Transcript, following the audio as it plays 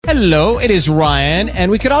Hello, it is Ryan,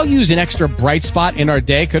 and we could all use an extra bright spot in our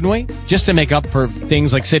day, couldn't we? Just to make up for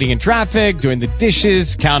things like sitting in traffic, doing the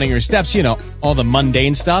dishes, counting your steps, you know, all the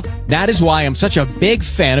mundane stuff. That is why I'm such a big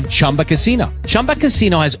fan of Chumba Casino. Chumba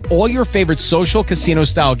Casino has all your favorite social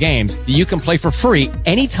casino-style games that you can play for free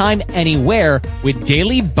anytime, anywhere with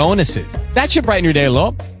daily bonuses. That should brighten your day a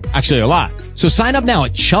little. Actually, a lot. So sign up now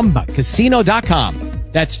at ChumbaCasino.com.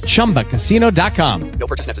 That's ChumbaCasino.com. No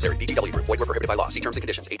purchase necessary. VGW Group. Void where prohibited by law. See terms and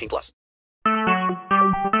conditions. 18+.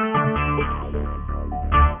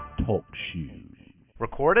 Talk shoes.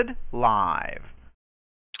 Recorded live.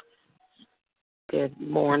 Good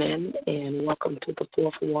morning and welcome to the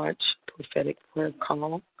Fourth Watch Prophetic Prayer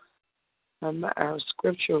Call. Our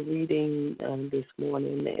scripture reading this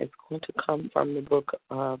morning is going to come from the book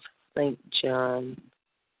of St. John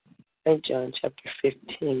chapter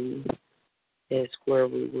 15. Is where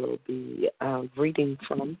we will be reading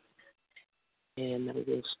from. And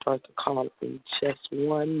we'll start the call in just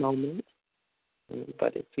one moment.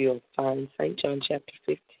 But if you'll find St. John chapter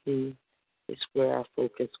 15 is where our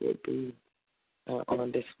focus will be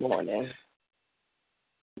on this morning.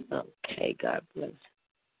 Okay, God bless.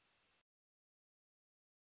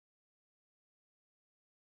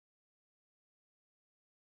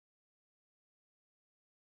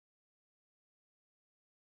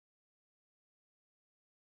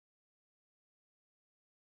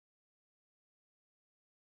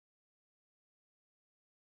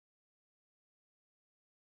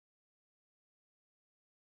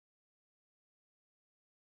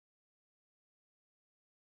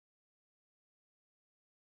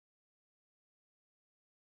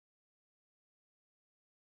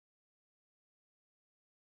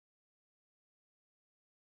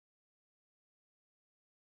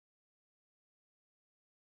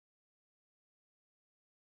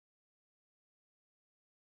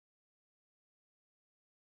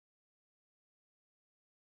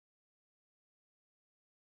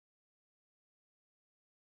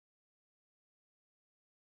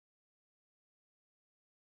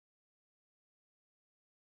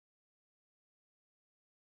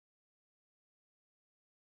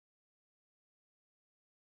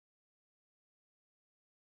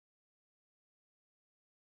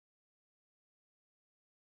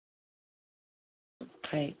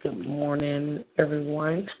 Okay, good morning,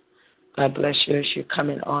 everyone. God bless you as you're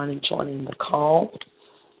coming on and joining the call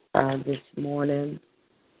this morning.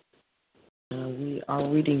 We are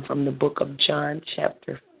reading from the book of John,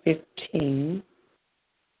 chapter 15.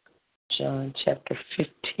 John, chapter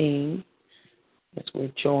 15, as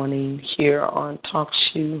we're joining here on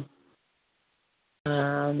TalkShoe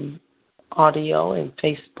audio and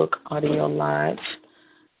Facebook audio live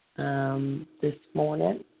this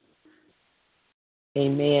morning.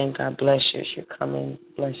 Amen. God bless you as you're coming.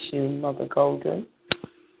 Bless you, Mother Golden.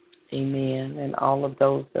 Amen. And all of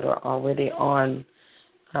those that are already on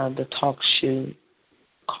the TalkShoe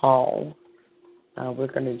call. We're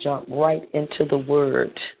going to jump right into the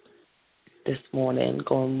Word this morning,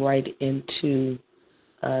 going right into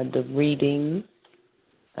the reading.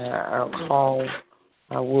 Our call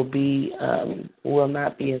will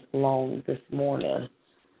not be as long this morning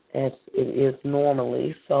as it is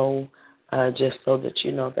normally. So just so that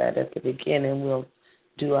you know that at the beginning we'll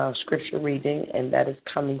do our scripture reading, and that is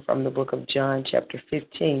coming from the book of John, chapter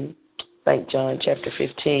 15, St. John, chapter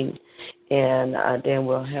 15, and then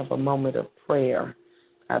we'll have a moment of prayer.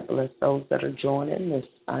 God bless those that are joining, Miss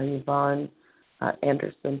Yvonne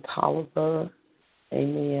Anderson Tolliver,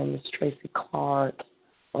 amen, Miss Tracy Clark,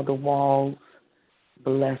 Mother Walls.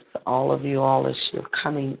 Bless all of you all as you're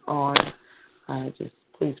coming on. Just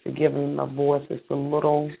please forgive me, my voice is a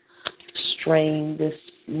little strained this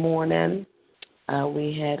morning.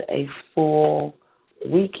 We had a full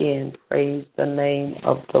weekend, praise the name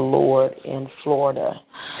of the Lord, in Florida.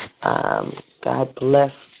 God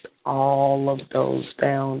bless all of those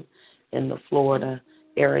down in the Florida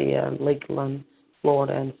area, Lakeland,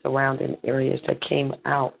 Florida, and surrounding areas that came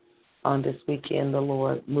out on this weekend. The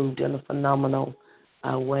Lord moved in a phenomenal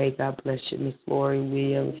way. God bless you, Miss Lori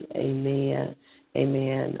Williams. Amen.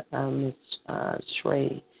 Amen. Miss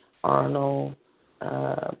Shrey Arnold,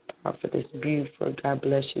 Prophetess Buford, God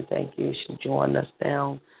bless you. Thank you. She joined us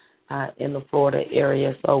down in the Florida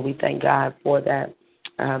area, so we thank God for that.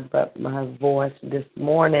 But my voice this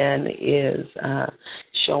morning is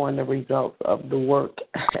showing the results of the work,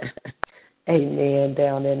 amen,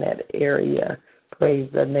 down in that area.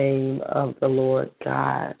 Praise the name of the Lord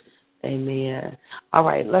God. Amen. All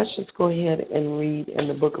right, let's just go ahead and read in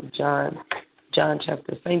the book of St. John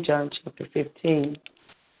chapter 15.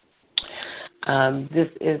 This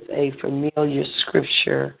is a familiar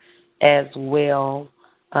scripture as well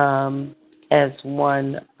as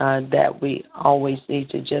one that we always need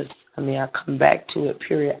to I come back to it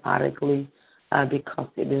periodically because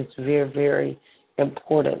it is very, very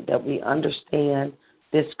important that we understand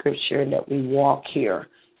this scripture and that we walk here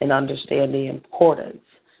and understand the importance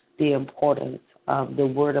of the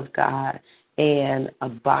Word of God and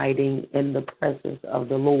abiding in the presence of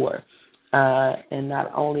the Lord. And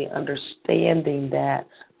not only understanding that,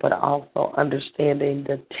 but also understanding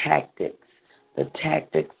the tactics. The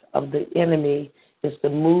tactics of the enemy is to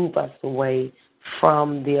move us away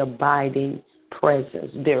from the abiding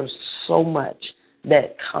presence. There's so much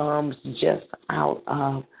that comes just out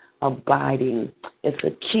of abiding. It's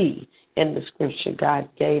a key in the scripture. God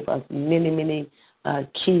gave us many, many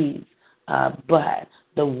keys, but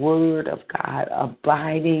the Word of God,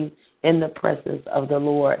 abiding in the presence of the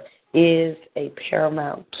Lord, is a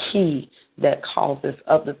paramount key that causes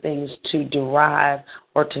other things to derive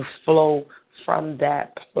or to flow from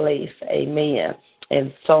that place. Amen.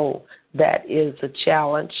 And so that is a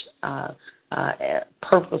challenge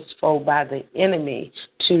purposeful by the enemy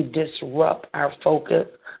to disrupt our focus,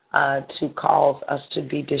 to cause us to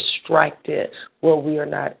be distracted where we are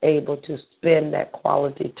not able to spend that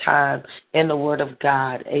quality time in the Word of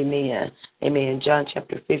God. Amen. Amen. John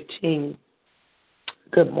chapter 15.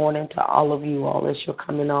 Good morning to all of you all as you're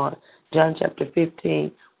coming on. John chapter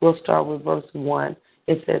 15, we'll start with verse 1.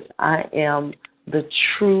 It says, I am the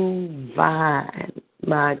true vine.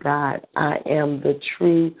 My God, I am the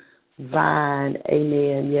true vine.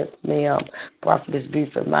 Amen. Yes, ma'am. Prophetess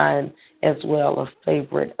Buford, mine as well, a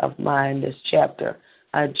favorite of mine, this chapter.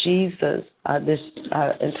 Jesus, this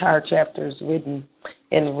entire chapter is written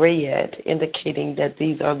in red, indicating that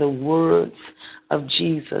these are the words of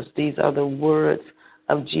Jesus. These are the words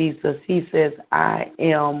of Jesus. He says, I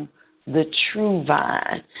am the true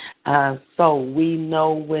vine. So we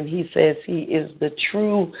know when he says he is the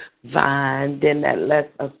true vine, then that lets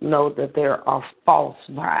us know that there are false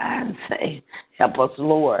vines. Help us,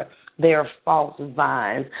 Lord. There are false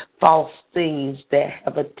vines, false things that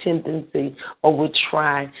have a tendency or would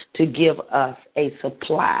try to give us a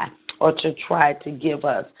supply or to try to give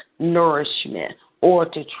us nourishment or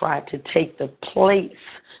to try to take the place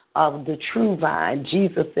of the true vine.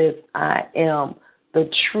 Jesus says, I am the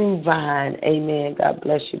true vine. Amen. God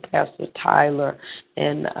bless you, Pastor Tyler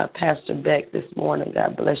and Pastor Beck this morning.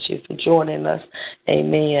 God bless you for joining us.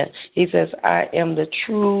 Amen. He says, I am the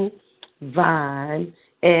true vine,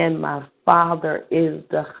 and my Father is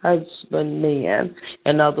the husbandman.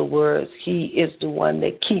 In other words, he is the one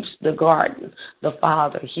that keeps the garden. The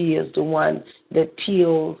Father, he is the one that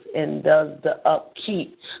tills and does the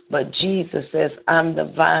upkeep. But Jesus says, I'm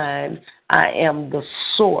the vine. I am the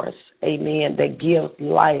source. Amen. That gives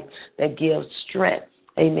life, that gives strength.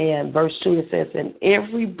 Amen. Verse 2, it says, and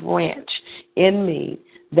every branch in me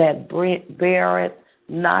that beareth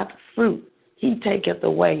not fruit, he taketh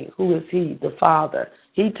away. Who is he? The Father.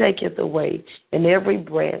 He taketh away. And every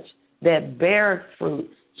branch that beareth fruit,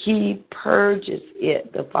 he purges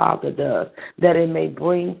it, the Father does, that it may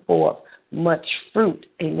bring forth much fruit.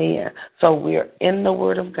 Amen. So we're in the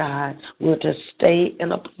Word of God. We're to stay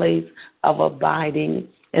in a place of abiding.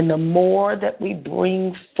 And the more that we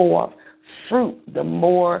bring forth fruit, the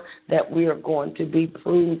more that we are going to be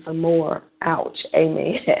pruned some more. Ouch.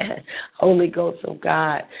 Amen. Holy Ghost of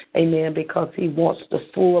God. Amen. Because he wants the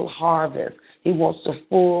full harvest. He wants the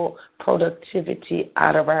full productivity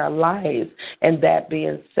out of our lives. And that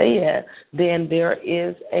being said, then there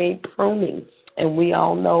is a pruning. And we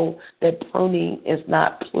all know that pruning is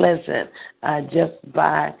not pleasant just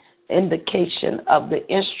by indication of the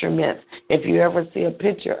instruments. If you ever see a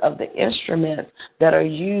picture of the instruments that are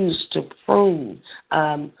used to prune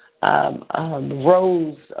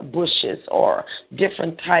rose bushes or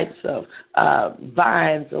different types of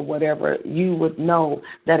vines or whatever, you would know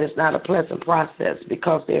that it's not a pleasant process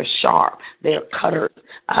because they're sharp, they're cutters,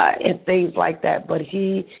 and things like that. But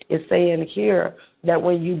he is saying here that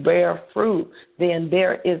when you bear fruit, then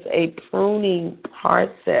there is a pruning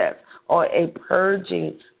process or a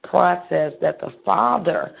purging process that the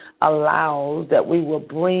Father allows that we will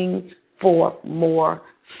bring forth more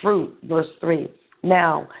fruit. Verse 3,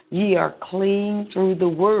 now ye are clean through the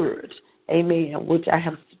word, amen, which I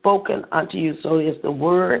have spoken unto you. So it's the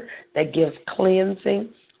word that gives cleansing.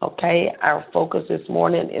 Okay, our focus this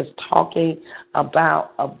morning is talking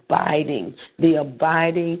about abiding, the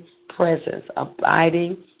abiding presence,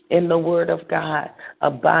 abiding in the Word of God,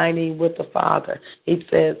 abiding with the Father. He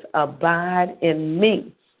says, abide in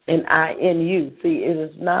me and I in you. See, it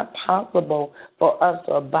is not possible for us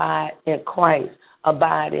to abide in Christ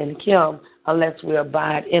abide in him unless we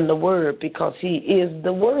abide in the word, because he is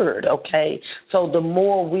the word, okay? So the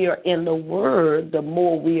more we are in the word, the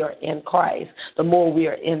more we are in Christ, the more we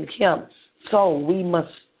are in him. So we must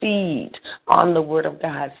feed on the word of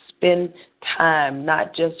God. Spend time,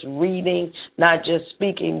 not just reading, not just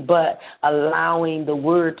speaking, but allowing the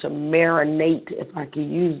word to marinate, if I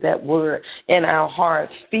can use that word, in our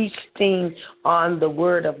hearts, feasting on the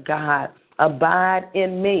word of God. Abide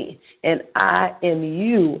in me, and I in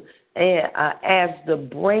you, and as the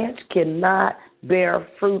branch cannot bear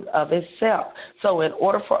fruit of itself. So in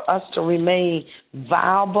order for us to remain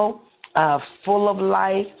viable, full of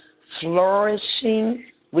life, flourishing,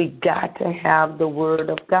 we got to have the word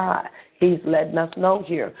of God. He's letting us know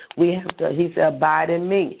here. We have to, he said, abide in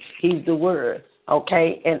me. He's the word,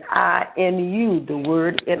 okay? And I in you, the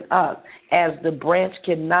word in us, as the branch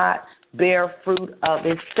cannot bear fruit of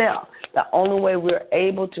itself. The only way we're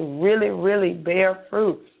able to really, really bear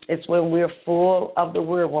fruit is when we're full of the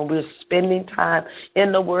word, when we're spending time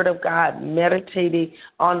in the word of God, meditating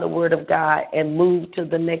on the word of God, and move to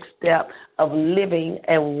the next step of living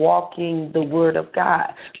and walking the word of God.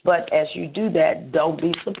 But as you do that, don't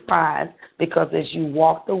be surprised, because as you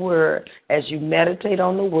walk the word, as you meditate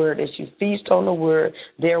on the word, as you feast on the word,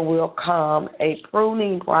 there will come a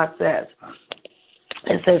pruning process.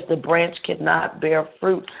 It says the branch cannot bear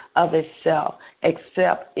fruit of itself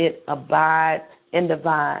except it abide in the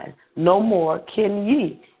vine. No more can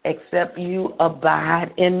ye except you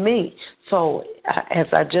abide in me. So, as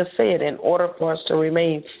I just said, in order for us to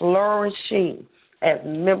remain flourishing as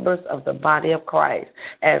members of the body of Christ,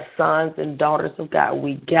 as sons and daughters of God,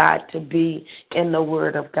 we got to be in the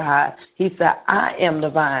word of God. He said, I am the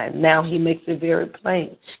vine. Now he makes it very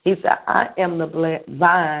plain. He said, I am the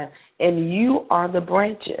vine, and you are the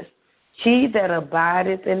branches. He that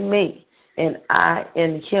abideth in me, and I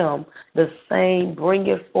in him, the same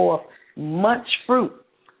bringeth forth much fruit.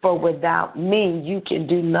 For without me, you can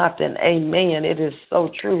do nothing. Amen. It is so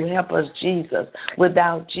true. Help us, Jesus.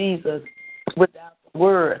 Without Jesus, without the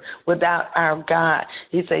word, without our God,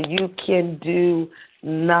 he said, you can do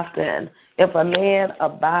nothing. If a man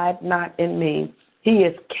abide not in me, he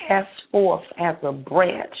is cast forth as a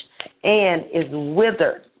branch and is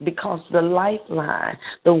withered, because the lifeline,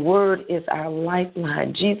 the word is our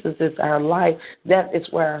lifeline. Jesus is our life. That is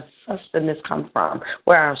where our sustenance comes from,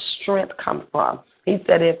 where our strength comes from. He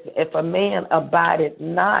said, if a man abideth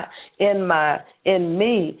not in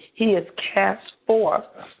me, he is cast forth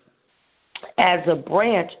as a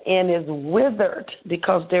branch and is withered,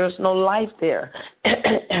 because there's no life there.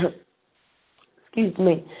 Excuse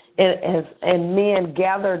me, and men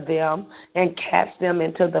gather them and cast them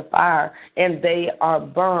into the fire, and they are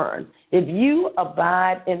burned. If you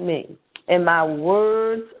abide in me, and my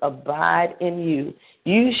words abide in you,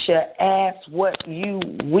 you shall ask what you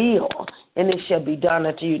will, and it shall be done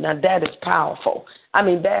unto you. Now, that is powerful. I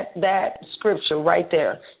mean, that scripture right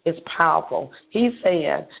there is powerful. He's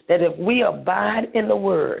saying that if we abide in the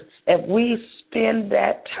word, if we spend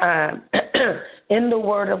that time in the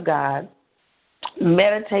word of God,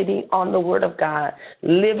 meditating on the word of God,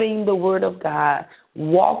 living the word of God,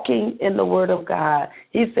 walking in the word of God,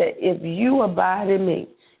 he said, if you abide in me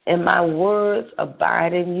and my words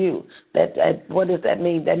abide in you, what does that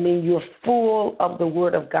mean? That means you're full of the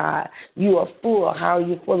word of God. You are full. How are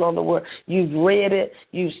you full on the word? You've read it,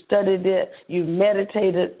 you've studied it, you've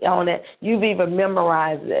meditated on it, you've even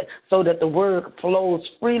memorized it, so that the word flows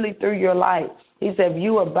freely through your life. He said, if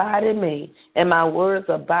you abide in me and my words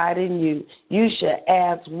abide in you, you shall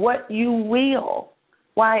ask what you will.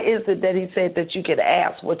 Why is it that he said that you could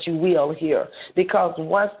ask what you will here? Because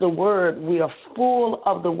once the word, we are full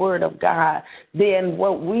of the word of God, then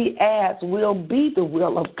what we ask will be the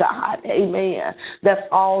will of God. Amen. That's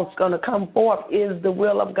all that's going to come forth is the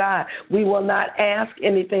will of God. We will not ask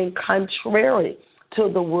anything contrary to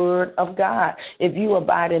the word of God. If you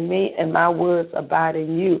abide in me and my words abide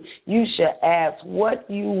in you, you shall ask what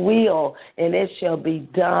you will, and it shall be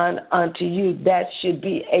done unto you. That should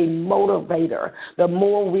be a motivator. The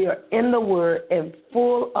more we are in the word and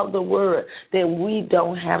full of the word, then we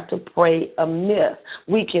don't have to pray amiss.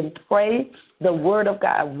 We can pray the word of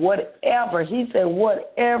God, whatever. He said,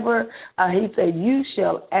 he said, you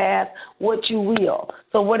shall ask what you will.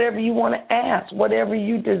 So whatever you want to ask, whatever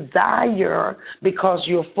you desire, because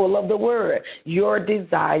you're full of the word, your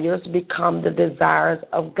desires become the desires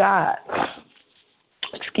of God.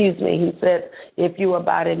 Excuse me. He said, if you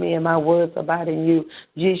abide in me and my words abide in you,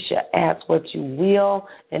 you shall ask what you will,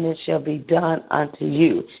 and it shall be done unto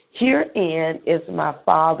you. Herein is my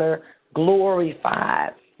Father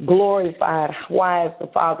glorified. glorified. Why is the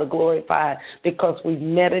Father glorified? Because we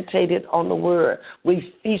meditated on the Word.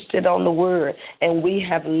 We feasted on the Word. And we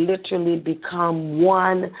have literally become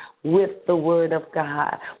one with the Word of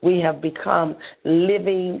God. We have become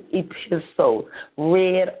living epistles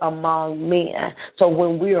read among men. So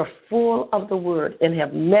when we are full of the Word and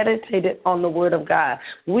have meditated on the Word of God,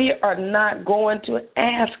 we are not going to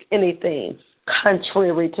ask anything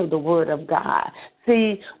contrary to the Word of God.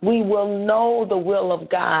 See, we will know the will of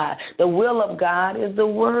God. The will of God is the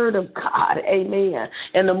Word of God. Amen.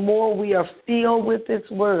 And the more we are filled with this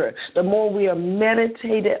Word, the more we are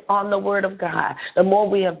meditated on the Word of God, the more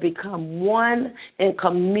we have become one in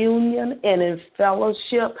communion and in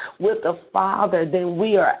fellowship with the Father, then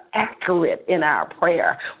we are accurate in our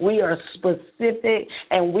prayer. We are specific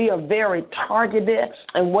and we are very targeted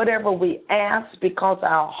in whatever we ask, because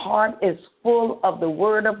our heart is full of the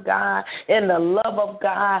Word of God and the love of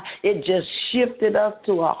God. It just shifted us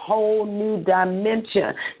to a whole new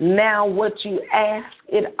dimension. Now what you ask,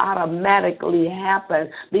 it automatically happens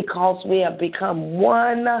because we have become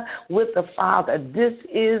one with the Father. This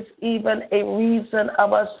is even a reason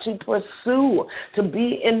of us to pursue, to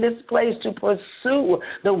be in this place, to pursue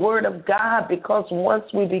the Word of God, because once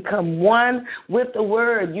we become one with the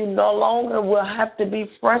Word, you no longer will have to be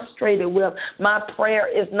frustrated with, my prayer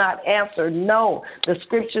is not answered. No, the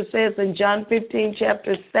scripture says in John 15, John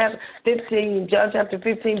chapter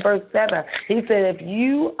 15, verse 7, he said, if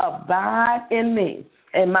you abide in me,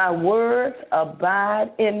 and my words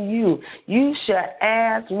abide in you, you shall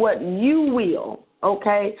ask what you will,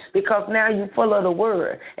 okay? Because now you're full of the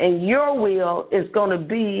Word, and your will is going to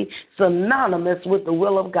be synonymous with the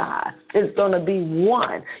will of God. It's going to be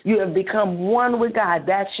one. You have become one with God.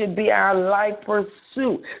 That should be our life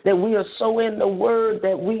pursuit, that we are so in the Word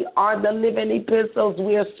that we are the living epistles.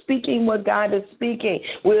 We are speaking what God is speaking.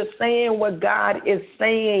 We're saying what God is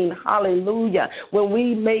saying. Hallelujah. When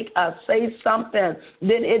we say something,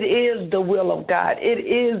 then it is the will of God. It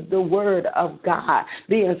is the Word of God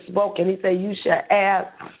being spoken. He said, you shall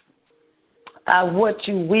ask what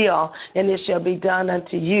you will, and it shall be done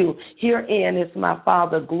unto you. Herein is my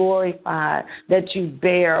Father glorified, that you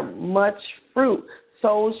bear much fruit.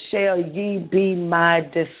 So shall ye be my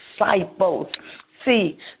disciples.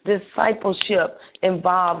 See, discipleship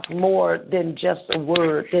involves more than just a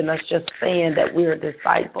word, than us just saying that we're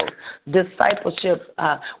disciples. Discipleship,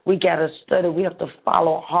 we got to study. We have to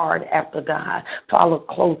follow hard after God, follow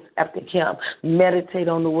close after Him, meditate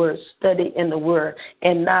on the Word, study in the Word.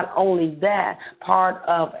 And not only that, part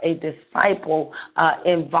of a disciple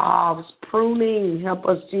involves pruning, help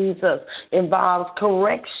us Jesus, involves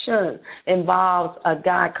correction, involves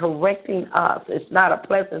God correcting us. It's not a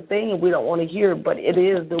pleasant thing and we don't want to hear it, but it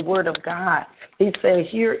is the Word of God. He said,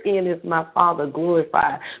 herein is my Father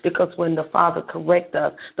glorified, because when the Father corrects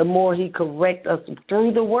us, the more He corrects us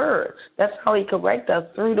through the Word. That's how He corrects us,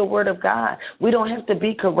 through the Word of God. We don't have to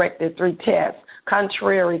be corrected through tests.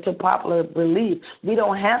 Contrary to popular belief, we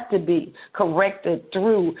don't have to be corrected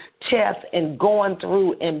through tests and going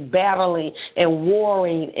through and battling and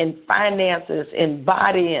warring and finances and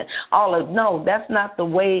body and all of. No, that's not the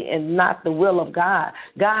way and not the will of God.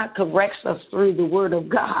 God corrects us through the Word of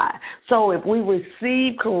God. So if we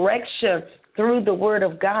receive correction through the Word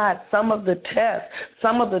of God, some of the tests,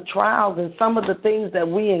 some of the trials, and some of the things that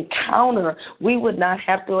we encounter, we would not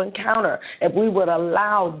have to encounter if we would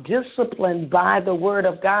allow discipline by the Word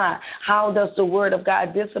of God. How does the Word of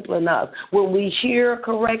God discipline us? When we hear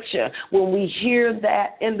correction, when we hear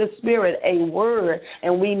that in the Spirit, a word,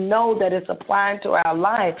 and we know that it's applying to our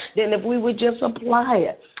life, then if we would just apply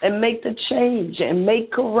it and make the change and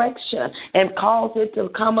make correction and cause it to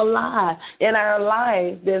come alive in our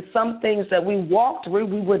lives, then some things that we walk through,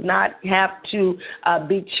 we would not have to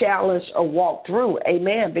be challenged or walk through.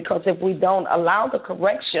 Amen. Because if we don't allow the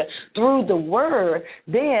correction through the Word,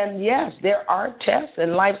 then yes, there are tests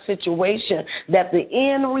in life situations that the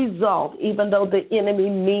end result, even though the enemy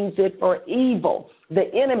means it for evil, the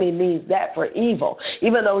enemy means that for evil.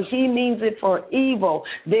 Even though he means it for evil,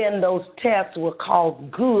 then those tests will cause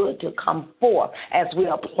good to come forth as we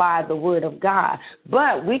apply the Word of God.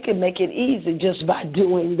 But we can make it easy just by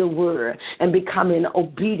doing the Word and becoming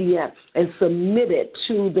obedient and submitted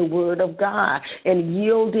to the Word of God and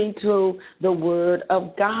yielding to the Word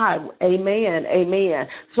of God. Amen. Amen.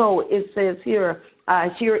 So it says here,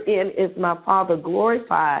 herein is my Father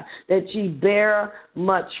glorified, that ye bear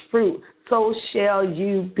much fruit. So shall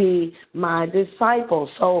you be my disciples.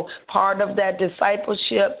 So part of that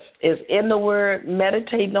discipleship is in the Word,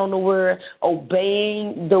 meditating on the Word,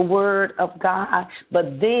 obeying the Word of God.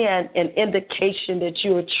 But then an indication that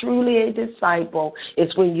you are truly a disciple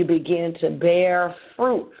is when you begin to bear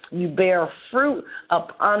fruit. You bear fruit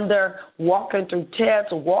up under walking through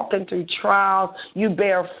tests, walking through trials. You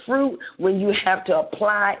bear fruit when you have to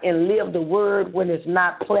apply and live the Word when it's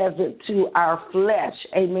not pleasant to our flesh.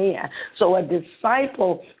 Amen. So a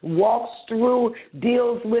disciple walks through,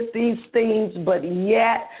 deals with these things, but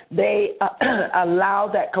yet they allow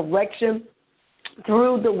that correction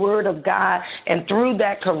through the Word of God, and through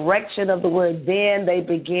that correction of the Word, then they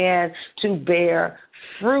began to bear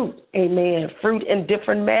fruit. Amen. Fruit in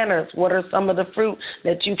different manners. What are some of the fruit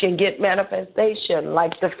that you can get manifestation?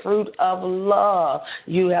 Like the fruit of love.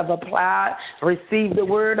 You have applied, received the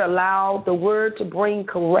Word, allowed the Word to bring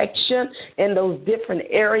correction in those different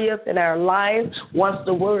areas in our lives. Once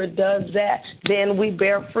the Word does that, then we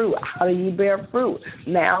bear fruit. How do you bear fruit?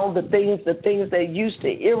 Now the things that used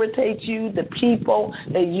to irritate you, the people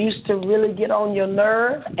that used to really get on your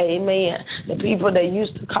nerve, amen. The people that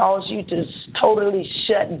used to cause you to totally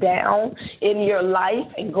shut down in your life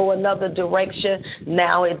and go another direction,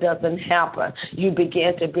 now it doesn't happen. You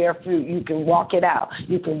begin to bear fruit. You can walk it out.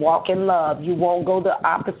 You can walk in love. You won't go the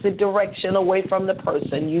opposite direction away from the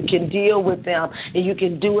person. You can deal with them, and you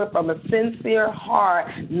can do it from a sincere heart,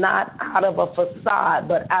 not out of a facade,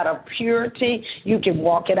 but out of purity. You can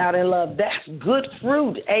walk it out in love. That's good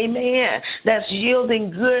fruit. Amen. That's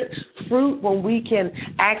yielding good fruit when we can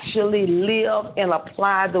actually live and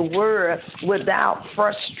apply the Word without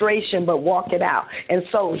frustration, but walk it out. And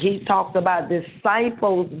so he talks about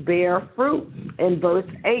disciples bear fruit in verse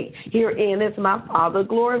 8. Herein is my Father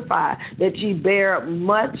glorified, that ye bear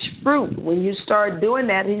much fruit. When you start doing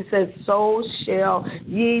that, he says, so shall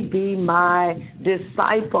ye be my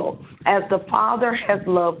disciple. As the Father has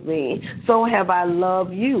loved me, so have I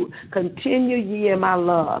loved you. Continue ye in my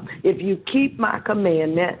love. If you keep my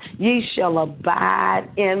commandment, ye shall abide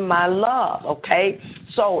in my love. Okay?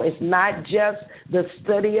 So it's not just the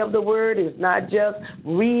study of the Word, it's not just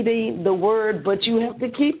reading the Word, but you have to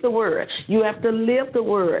keep the Word. You have to live the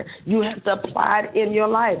Word. You have to apply it in your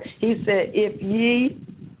life. He said, if ye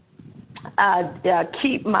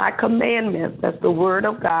keep my commandments, that's the Word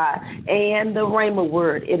of God, and the Rhema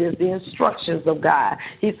word, it is the instructions of God.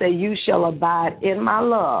 He said, you shall abide in my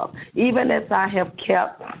love, even as I have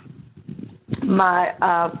kept my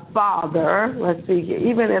Father, let's see here,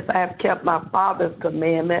 even as I have kept my Father's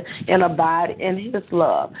commandment and abide in his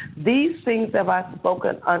love. These things have I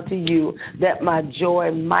spoken unto you, that my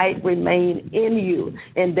joy might remain in you,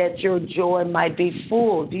 and that your joy might be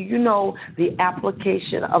full. Do you know the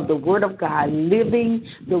application of the Word of God, living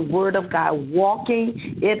the Word of God,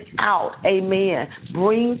 walking it out, amen,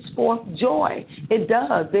 brings forth joy. It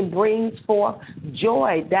does. It brings forth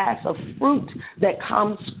joy. That's a fruit that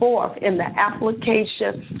comes forth in the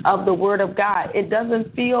application of the Word of God. It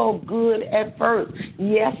doesn't feel good at first.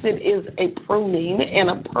 Yes, it is a pruning and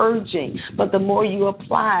a purging, but the more you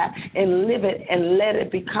apply and live it and let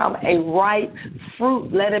it become a right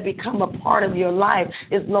fruit, let it become a part of your life,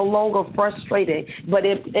 it's no longer frustrating, but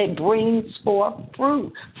it brings forth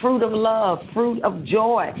fruit of love, fruit of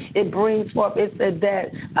joy. It brings forth, it said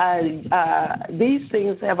that these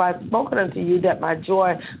things have I spoken unto you, that my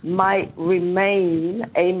joy might remain,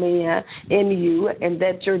 amen, in you, and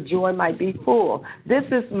that your joy might be full. This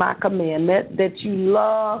is my commandment, that you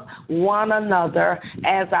love one another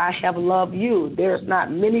as I have loved you. There's not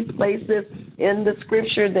many places in the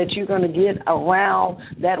scripture that you're going to get around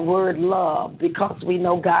that word love, because we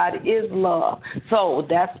know God is love. So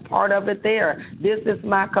that's part of it there. This is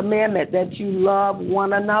my commandment, that you love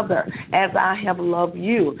one another as I have loved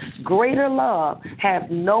you. Greater love hath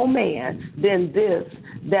no man than this,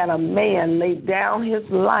 that a man laid down his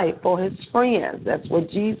life for his friends. That's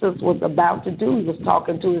what Jesus was about to do. He was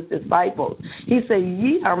talking to his disciples. He said,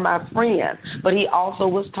 ye are my friends, but he also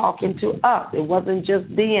was talking to us. It wasn't just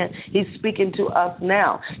then. He's speaking to us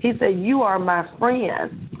now. He said, you are my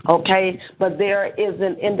friends, okay, but there is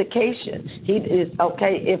an indication. He is,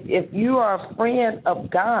 okay, if you are a friend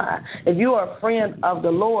of God, if you are a friend of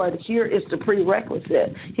the Lord, here is the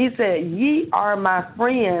prerequisite. He said, ye are my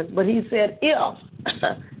friends, but he said, if.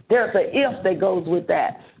 There's an if that goes with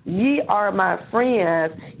that. Ye are my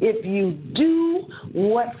friends if you do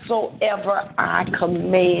whatsoever I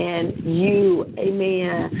command you.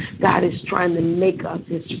 Amen. God is trying to make us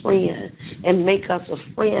his friend and make us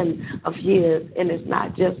a friend of his. And it's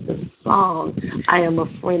not just a song, I am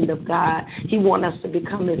a friend of God. He wants us to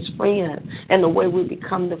become his friend. And the way we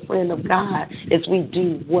become the friend of God is we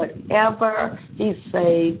do whatever he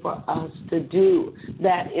says for us to do.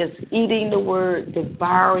 That is eating the word,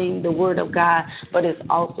 devouring the word of God, but it's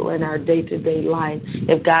also in our day-to-day life.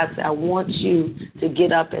 If God said, I want you to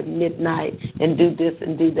get up at midnight and do this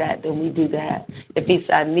and do that, then we do that. If he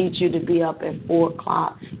said, I need you to be up at 4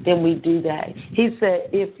 o'clock, then we do that. He said,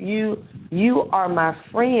 if you are my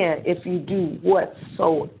friend if you do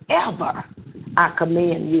whatsoever I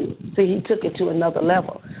command you. See, he took it to another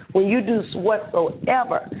level. When you do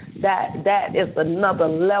whatsoever, that is another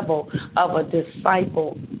level of a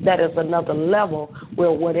disciple. That is another level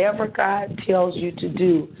where whatever God tells you to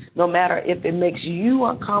do, no matter if it makes you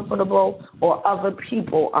uncomfortable or other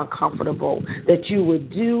people uncomfortable, that you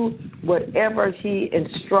would do whatever he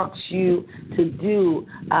instructs you to do,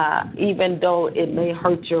 even though it may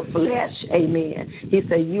hurt your flesh. Amen. He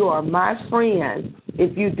said, you are my friend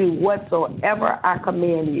if you do whatsoever I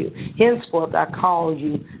command you. Henceforth I call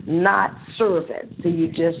you not servant. So you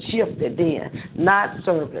just shifted then. Not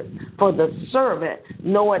servant. For the servant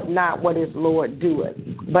knoweth not what his Lord doeth.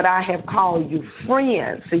 But I have called you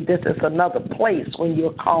friends. See, this is another place when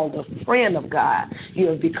you're called a friend of God. You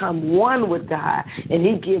have become one with God, and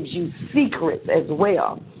he gives you secrets as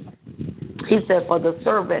well. He said, for the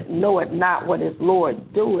servant knoweth not what his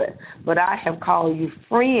Lord doeth, but I have called you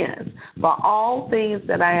friends. For all things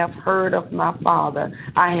that I have heard of my Father,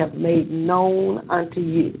 I have made known unto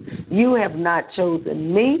you. You have not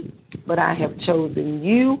chosen me, but I have chosen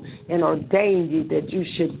you and ordained you that you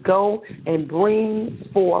should go and bring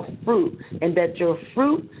forth fruit, and that your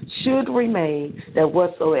fruit should remain, that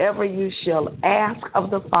whatsoever you shall ask of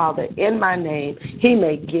the Father in my name, he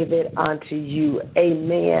may give it unto you.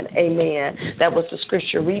 Amen. Amen. That was the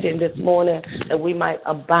scripture reading this morning, that we might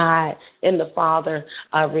abide in the Father,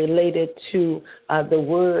 related to the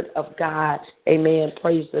word of God. Amen.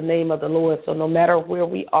 Praise the name of the Lord. So no matter where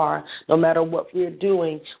we are, no matter what we're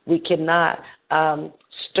doing, we cannot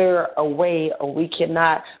stir away, or we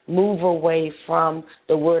cannot move away from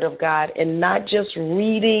the word of God, and not just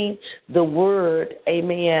reading the word,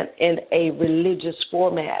 amen, in a religious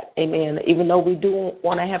format, amen, even though we do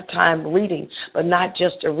want to have time reading, but not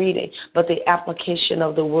just the reading, but the application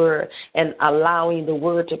of the word and allowing the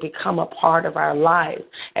word to become a part of our lives.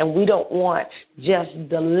 And we don't want just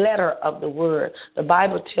the letter of the word. The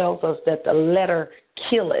Bible tells us that the letter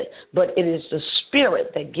kill it, but it is the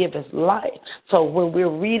spirit that giveth life. So when we're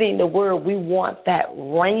reading the word, we want that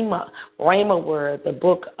rhema word. The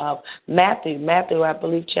book of Matthew, I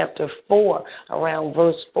believe chapter 4, around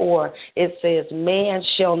verse 4, it says, man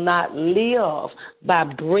shall not live by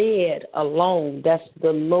bread alone. That's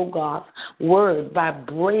the Logos word, by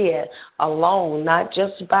bread alone, not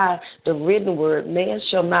just by the written word. Man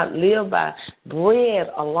shall not live by bread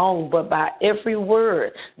alone, but by every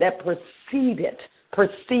word that proceeded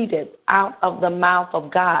out of the mouth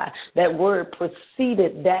of God. That word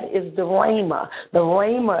proceeded, that is the rhema. The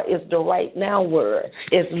rhema is the right now word.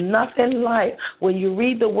 It's nothing like when you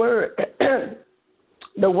read the word.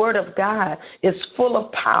 The word of God is full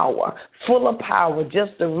of power,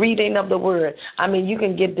 just the reading of the word. I mean, you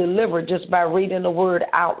can get delivered just by reading the word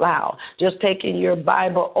out loud, just taking your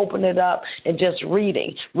Bible, open it up, and just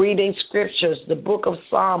reading scriptures, the book of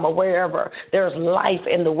Psalm or wherever. There's life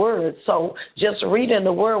in the word. So just reading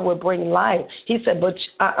the word will bring life. He said, but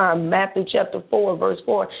Matthew chapter 4, verse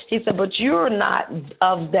 4, he said, but you're not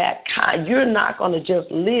of that kind. You're not going to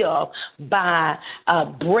just live by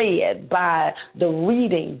bread, by the reading,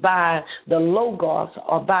 by the Logos,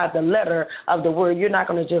 or by the letter of the word. You're not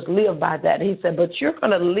going to just live by that. He said, but you're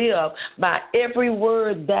going to live by every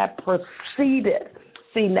word that proceeded.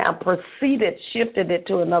 See, now proceeded, shifted it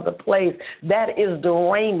to another place. That is the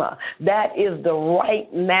rhema. That is the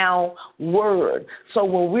right now word. So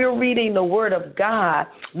when we're reading the word of God,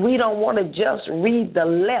 we don't want to just read the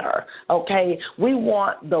letter, okay? We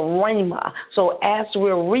want the rhema. So as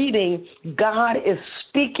we're reading, God is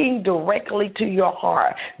speaking directly to your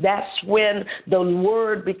heart. That's when the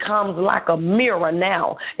word becomes like a mirror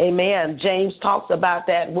now. Amen. James talks about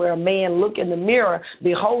that, where a man look in the mirror,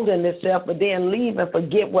 beholding himself, but then leave and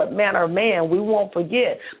forget what manner of man. We won't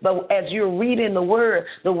forget. But as you're reading the word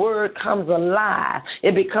comes alive.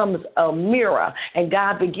 It becomes a mirror, and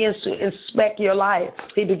God begins to inspect your life.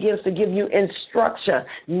 He begins to give you instruction.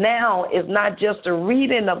 Now it's not just a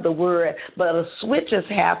reading of the word, but a switch has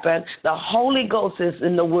happened. The Holy Ghost is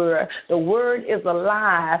in the word. The word is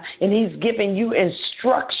alive, and he's giving you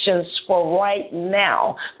instructions for right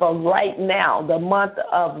now. For right now, the month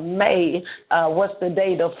of May, what's the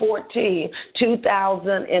day? The 14th,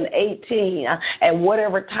 2018, and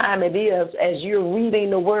whatever time it is, as you're reading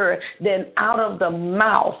the word, then out of the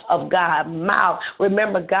mouth of God,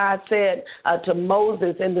 remember God said to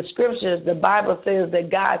Moses in the scriptures, the Bible says that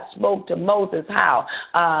God spoke to Moses how?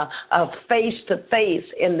 Face to face.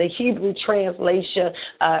 In the Hebrew translation,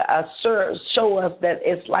 show us that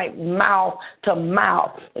it's like mouth to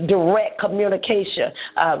mouth, direct communication,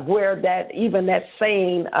 where that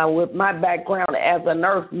saying with my background as a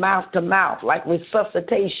nurse, mouth to mouth, like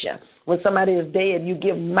resuscitation. When somebody is dead, you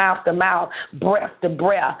give mouth to mouth, breath to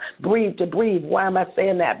breath, breathe to breathe. Why am I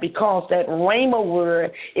saying that? Because that rhema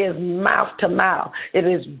word is mouth to mouth. It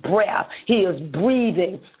is breath. He is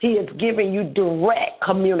breathing. He is giving you direct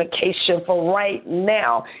communication for right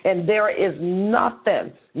now. And there is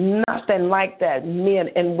nothing like that, men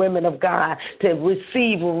and women of God, to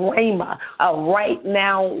receive rhema, a right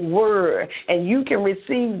now word. And you can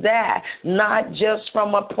receive that not just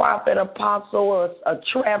from a prophet, apostle, or a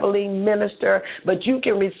traveling minister, but you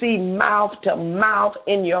can receive mouth to mouth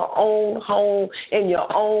in your own home, in your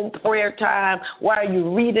own prayer time, while you're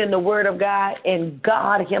reading the word of God, and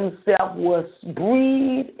God himself will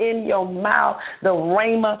breathe in your mouth the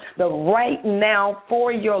rhema, the right now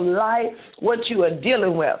for your life, what you are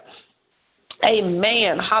dealing with.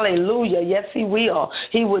 Amen. Hallelujah. Yes, he will.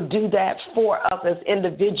 He will do that for us as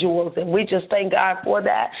individuals, and we just thank God for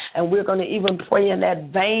that, and we're going to even pray in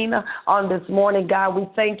that vein on this morning. God, we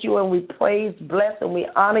thank you, and we praise, bless, and we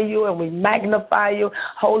honor you, and we magnify you.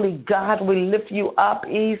 Holy God, we lift you up.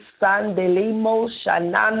 And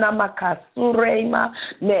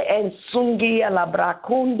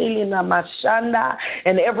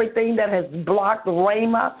everything that has blocked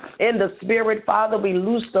rhema in the spirit, Father, we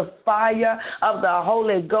loose the fire of the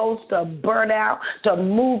Holy Ghost to burn out, to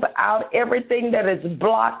move out everything that is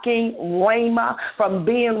blocking rhema from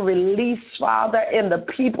being released, Father, in the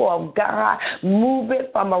people of God. Move it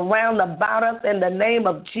from around about us in the name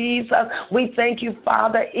of Jesus. We thank you,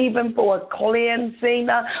 Father, even for a cleansing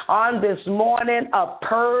on this morning, a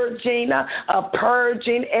purging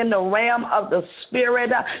in the realm of the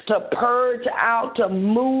Spirit, to purge out, to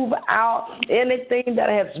move out anything that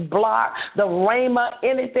has blocked the rhema,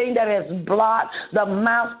 anything that has blocked the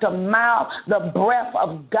mouth to mouth, the breath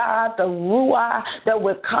of God, the ruah that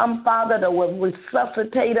will come, Father, that will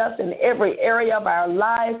resuscitate us in every area of our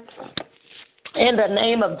life. In the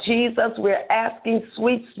name of Jesus, we're asking,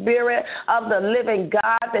 sweet Spirit of the living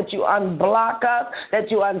God, that you unblock us, that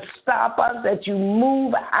you unstop us, that you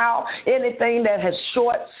move out anything that has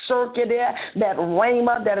short-circuited, that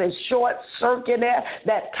rhema that is short-circuited,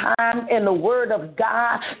 that time in the word of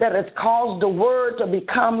God that has caused the word to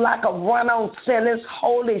become like a run-on sentence.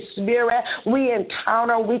 Holy Spirit, we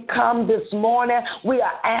come this morning. We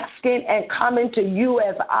are asking and coming to you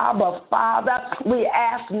as Abba Father. We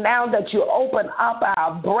ask now that you open up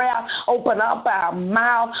our breath, open up our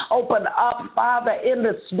mouth, open up, Father, in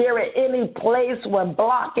the Spirit, any place where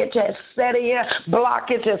blockage has set in,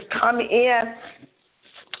 blockage has come in,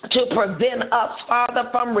 to prevent us, Father,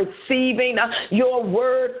 from receiving your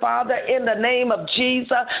word, Father, in the name of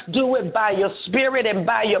Jesus. Do it by your Spirit and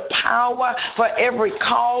by your power for every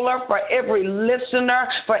caller, for every listener,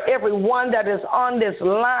 for everyone that is on this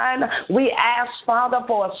line. We ask, Father,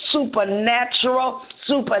 for a supernatural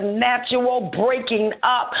breaking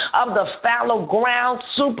up of the fallow ground,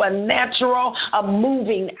 supernatural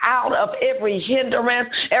moving out of every hindrance,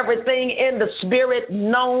 everything in the Spirit,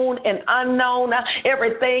 known and unknown,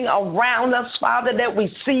 everything around us, Father, that we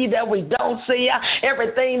see, that we don't see,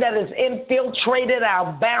 everything that has infiltrated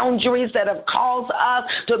our boundaries, that have caused us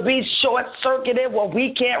to be short-circuited where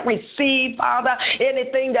we can't receive, Father,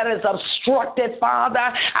 anything that has obstructed, Father,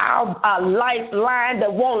 our lifeline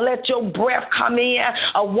that won't let your breath come in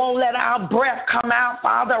or won't let our breath come out,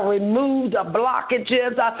 Father. Remove the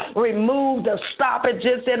blockages, remove the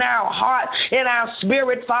stoppages in our heart, in our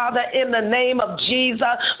spirit, Father, in the name of Jesus.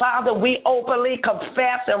 Father, we openly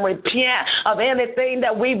confess confess and repent of anything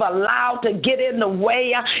that we've allowed to get in the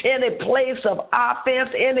way, any place of offense,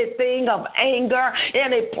 anything of anger,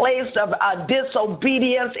 any place of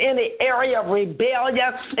disobedience, any area of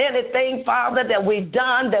rebellion, anything, Father, that we've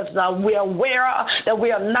done that we're aware of, that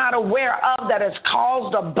we are not aware of, that has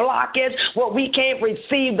caused a blockage where we can't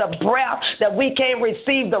receive the breath, that we can't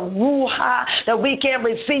receive the ruha, that we can't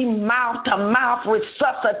receive mouth-to-mouth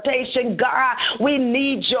resuscitation. God, we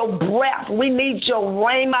need your breath. We need your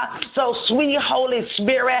rhema. So, sweet Holy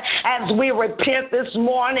Spirit, as we repent this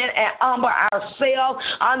morning and humble ourselves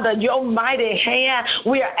under your mighty hand,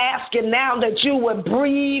 we are asking now that you would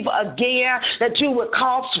breathe again, that you would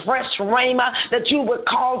cause fresh rhema, that you would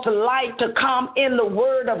cause light to come in the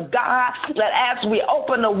word of God, that as we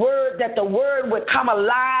open the word, that the word would come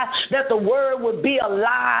alive, that the word would be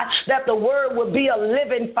alive, that the word would be a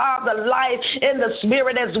living, Father, life in the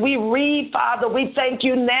Spirit. As we read, Father, we thank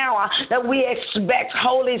you now that we expect,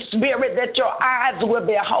 Holy Spirit, that your eyes will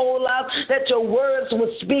behold us, that your words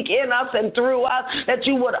would speak in us and through us, that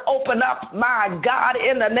you would open up, my God,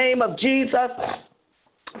 in the name of Jesus.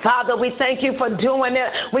 Father, we thank you for doing it.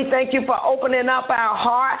 We thank you for opening up our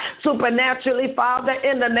heart supernaturally, Father,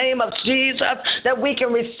 in the name of Jesus, that we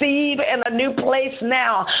can receive in a new place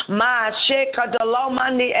now. Breath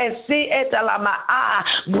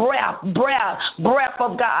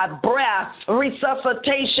of God, breath,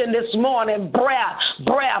 resuscitation this morning, breath,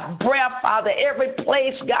 Father, every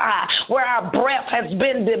place, God, where our breath has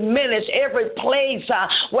been diminished, every place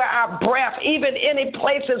where our breath, even any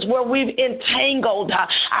places where we've entangled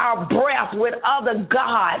our breath with other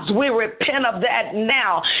gods. We repent of that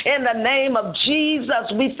now. In the name of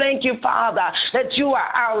Jesus, we thank you, Father, that you are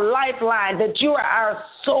our lifeline, that you are our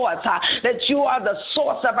source, that you are the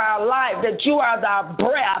source of our life, that you are the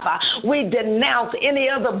breath. We denounce any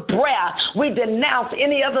other breath. We denounce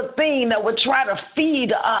any other thing that would try to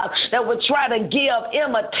feed us, that would try to give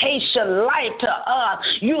imitation life to us.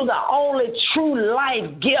 You're the only true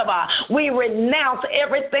life giver. We renounce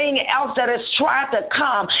everything else that has tried to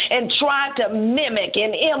come and try to mimic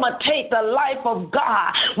and imitate the life of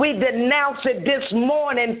God. We denounce it this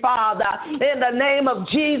morning, Father, in the name of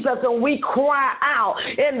Jesus, and we cry out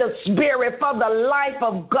in the Spirit for the life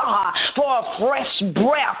of God, for a fresh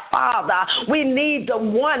breath, Father. We need the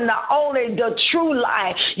one, the only, the true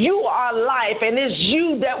life. You are life, and it's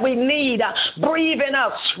you that we need. Breathe in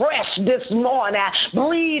us fresh this morning.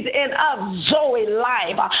 Breathe in us Zoe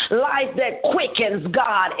life, life that quickens,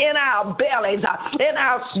 God, in our bellies, in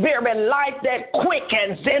our spirit, life that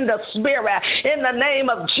quickens in the Spirit. In the name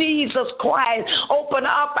of Jesus Christ, open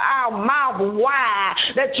up our mouth wide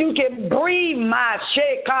that you can breathe, my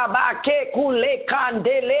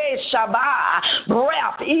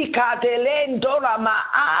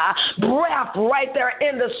breath right there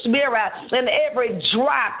in the Spirit, in every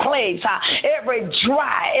dry place, every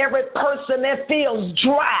person that feels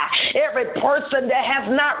dry, every person that has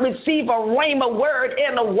not received a rhema word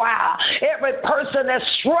in a while, every person that's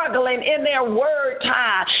struggling in their word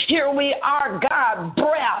time. Here we are, God,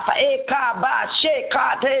 breath.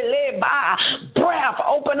 Breath,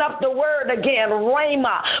 open up the word again.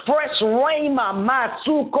 Rhema, fresh rhema,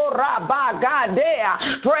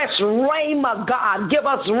 fresh rhema, God. Give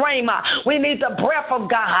us rhema. We need the breath of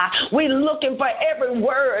God. We're looking for every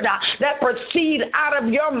word that proceeds out of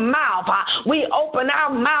your mouth. We open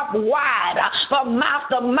our mouth wide for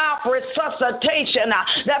mouth-to-mouth resuscitation,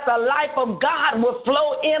 that the life of God will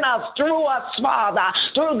flow in us, through us, Father,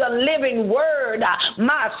 through the living word.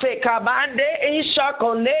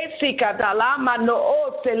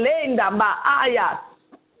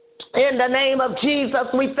 In the name of Jesus,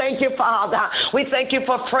 we thank you, Father. We thank you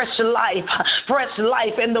for fresh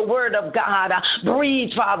life in the word of God.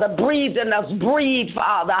 Breathe, Father. Breathe in us. Breathe,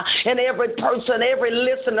 Father. In every person, every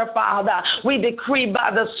listener, Father. We decree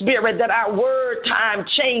by the Spirit that our word time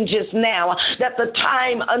changes now, that the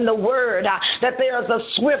time in the word, that there is a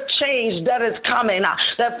swift change that is coming,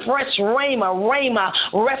 that fresh rhema,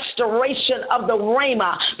 restoration of the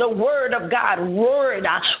rhema, the word of God, word,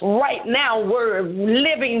 right now word,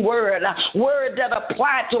 living word that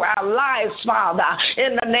apply to our lives, Father,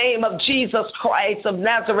 in the name of Jesus Christ of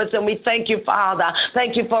Nazareth. And we thank you, Father.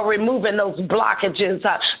 Thank you for removing those blockages.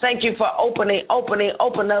 Thank you for open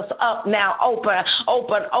us up now.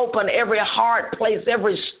 Open every hard place,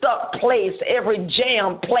 every stuck place, every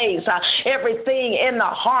jam place, everything in the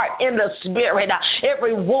heart, in the spirit,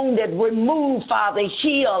 every wounded, remove, Father,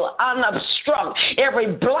 heal, unobstruct, every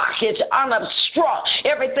blockage, unobstruct,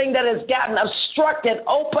 everything that has gotten obstructed,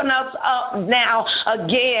 open open us up now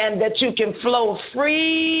again, that you can flow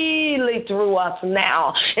freely through us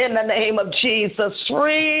now. In the name of Jesus,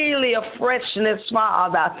 freely a freshness,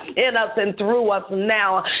 Father, in us and through us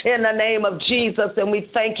now. In the name of Jesus, and we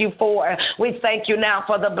thank you for it. We thank you now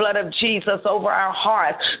for the blood of Jesus over our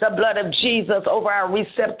hearts, the blood of Jesus over our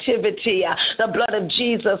receptivity, the blood of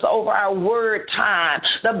Jesus over our word time,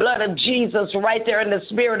 the blood of Jesus right there in the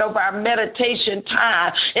spirit over our meditation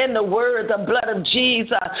time, in the word, the blood of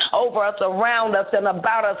Jesus over us, around us, and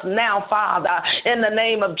about us now, Father, in the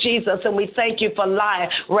name of Jesus. And we thank you for life,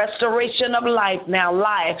 restoration of life now,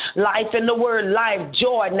 life in the word, life,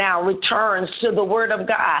 joy now returns to the word of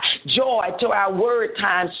God, joy to our word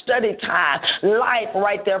time, study time, life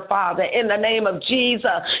right there, Father, in the name of Jesus.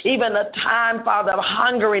 Even a time, Father, of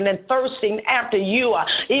hungering and thirsting after you,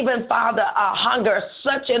 even, Father, a hunger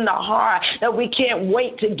such in the heart that we can't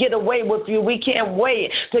wait to get away with you. We can't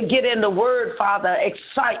wait to get in the word, Father.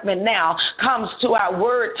 Excitement now comes to our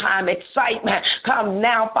word time. Excitement come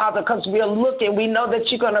now, Father, because we're looking. We know that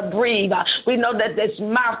you're going to breathe. We know that it's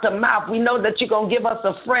mouth to mouth. We know that you're going to give us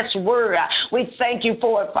a fresh word. We thank you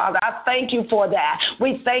for it, Father. I thank you for that.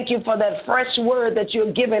 We thank you for that fresh word that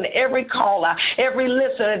you're giving every caller, every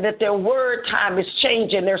listener, that their word time is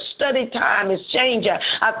changing, their study time is changing.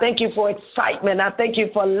 I thank you for excitement. I thank you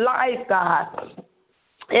for life, God.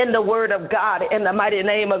 In the word of God, in the mighty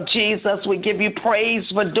name of Jesus, we give you praise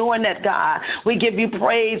for doing that, God. We give you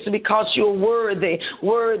praise because you're worthy,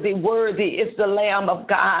 worthy, worthy is the Lamb of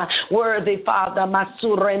God. Worthy, Father. And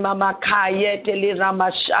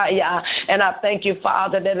I thank you,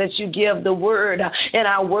 Father, that as you give the word in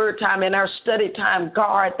our word time, in our study time,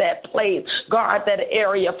 guard that place, guard that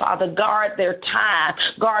area, Father. Guard their time,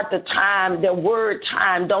 guard the time, their word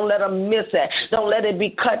time. Don't let them miss it. Don't let it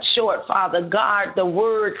be cut short, Father. Guard the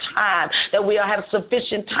word time, that we'll have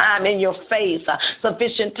sufficient time in your face,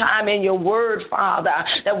 sufficient time in your word, Father,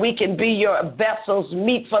 that we can be your vessels,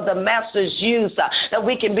 meet for the master's use, that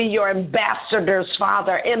we can be your ambassadors,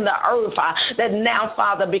 Father, in the earth, that now,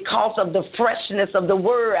 Father, because of the freshness of the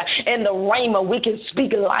word and the rhema, we can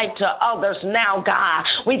speak life to others now, God.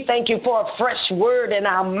 We thank you for a fresh word in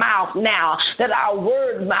our mouth now, that our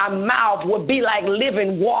word, our mouth would be like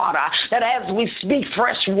living water, that as we speak,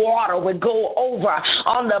 fresh water would go over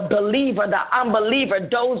on the believer, the unbeliever,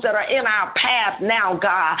 those that are in our path now,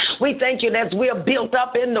 God. We thank you that we are built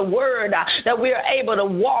up in the word, that we are able to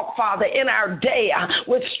walk, Father, in our day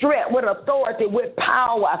with strength, with authority, with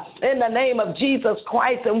power in the name of Jesus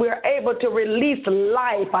Christ, and we're able to release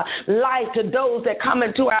life, life to those that come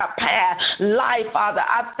into our path. Life, Father,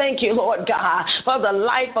 I thank you, Lord God, for the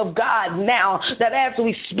life of God now, that as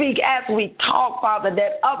we speak, as we talk, Father,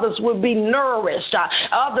 that others will be nourished,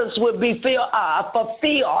 others will be fulfilled,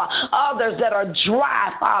 others that are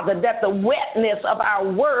dry, Father, that the wetness of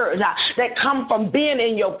our word that come from being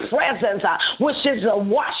in your presence, which is the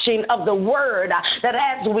washing of the word, that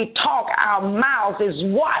as we talk, our mouth is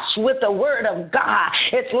washed with the word of God.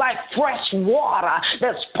 It's like fresh water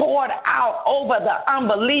that's poured out over the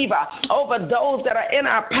unbeliever, over those that are in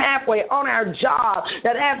our pathway, on our job,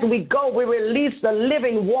 that as we go, we release the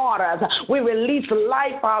living waters. We release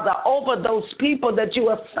life, Father, over those people that you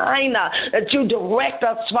assign, that you direct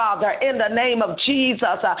us, Father, in the name of Jesus.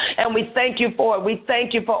 And we thank you for it. We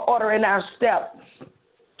thank you for ordering our steps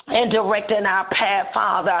and directing our path,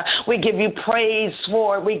 Father. We give you praise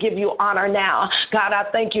for it. We give you honor now. God, I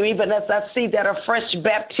thank you even as I see that a fresh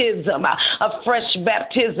baptism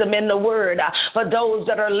in the word. For those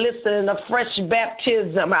that are listening, a fresh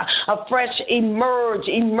baptism, a fresh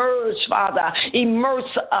emerge, Father.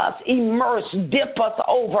 Immerse us, dip us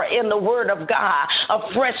over in the word of God.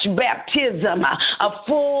 A fresh baptism, a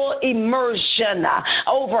full immersion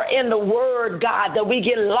over in the word, God, that we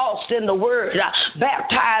get lost in the word.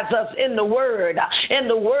 Baptize us in the word,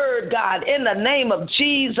 God, in the name of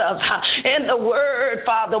Jesus, in the word,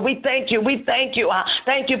 Father. We thank you. Thank you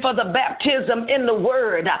for the baptism in the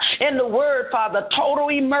word, Father. Total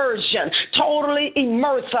immersion, totally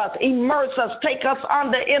immerse us, take us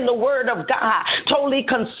under in the word of God, totally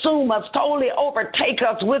consume us, totally overtake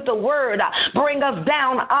us with the word, bring us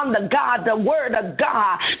down under God, the word of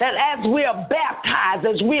God, that as we are baptized,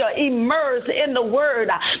 as we are immersed in the word,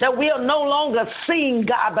 that we are no longer seeing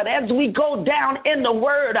God, God. But as we go down in the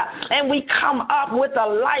word and we come up with the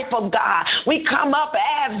life of God, we come up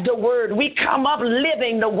as the word, we come up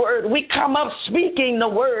living the word, we come up speaking the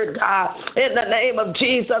word, God, in the name of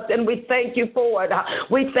Jesus. And we thank you for it.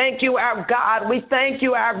 We thank you, our God. We thank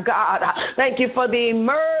you, our God. Thank you for the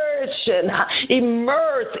immersion,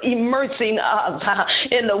 immersing us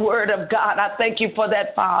in the word of God. I thank you for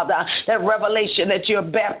that, Father, that revelation that you're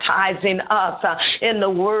baptizing us in the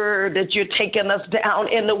word, that you're taking us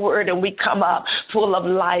down in the word, and we come up full of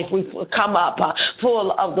life. We come up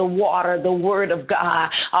full of the water, the word of God,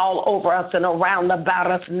 all over us and around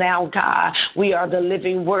about us now, God. We are the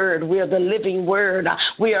living word. We are the living word.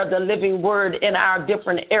 We are the living word in our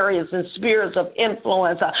different areas and spheres of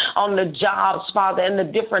influence on the jobs, Father, in the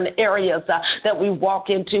different areas that we walk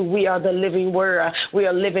into. We are the living word. We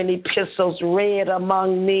are living epistles read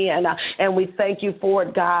among men, and we thank you for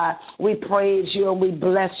it, God. We praise you and we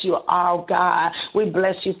bless you, our God. We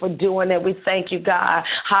bless you for doing it. We thank you, God.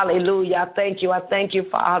 Hallelujah. I thank you. I thank you,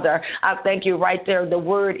 Father. I thank you right there, the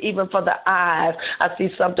word, even for the eyes. I see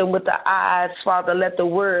something with the eyes, Father. Let the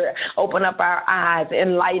word open up our eyes,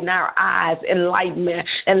 enlighten our eyes, enlightenment.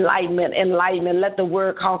 Let the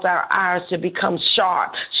word cause our eyes to become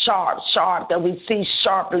sharp, that we see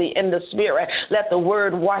sharply in the spirit. Let the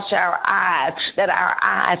word wash our eyes, that our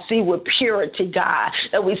eyes see with purity, God,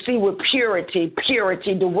 that we see with purity.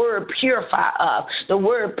 The word purify us. The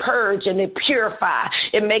word purge and it purify.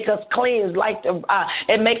 It make us cleanse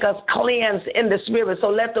it make us cleanse in the spirit. So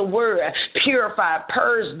let the word purify,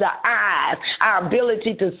 purge the eyes, our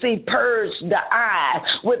ability to see, purge the eyes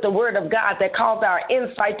with the word of God, that cause our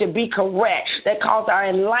insight to be correct, that cause our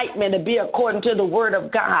enlightenment to be according to the word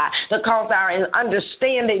of God, that cause our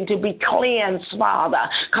understanding to be cleansed, Father,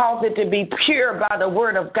 cause it to be pure by the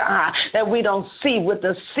word of God, that we don't see with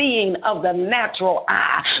the seeing of the natural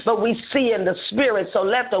eye, but we see in the spirit. So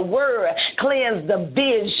let the word cleanse the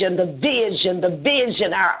vision,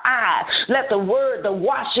 our eyes. Let the word, the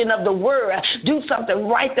washing of the word, do something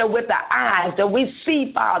right there with the eyes, that we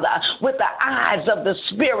see, Father, with the eyes of the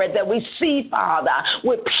spirit, that we see, Father,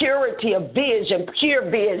 with purity of vision, pure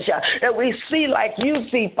vision, that we see like you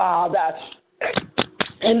see, Father,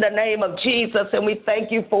 in the name of Jesus. And we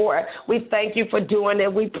thank you for it. We thank you for doing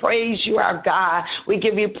it. We praise you, our God. We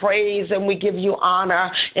give you praise and we give you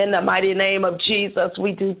honor in the mighty name of Jesus.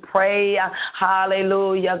 We do pray.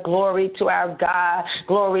 Hallelujah. Glory to our God.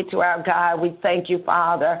 Glory to our God. We thank you,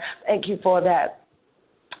 Father. Thank you for that.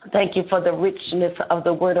 Thank you for the richness of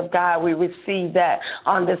the word of God. We receive that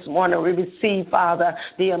on this morning. We receive, Father,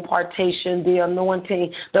 the impartation, the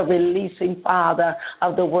anointing, the releasing, Father,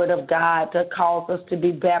 of the word of God to cause us to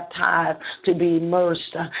be baptized, to be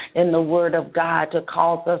immersed in the word of God, to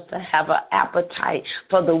cause us to have an appetite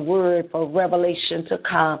for the word, for revelation to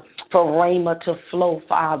come, for rhema to flow,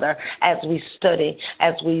 Father, as we study,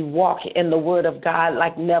 as we walk in the word of God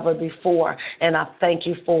like never before. And I thank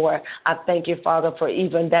you for it. I thank you, Father, for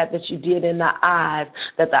even that you did in the eyes,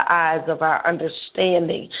 that the eyes of our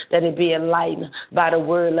understanding, that it be enlightened by the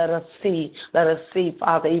word. Let us see,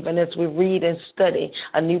 Father, even as we read and study,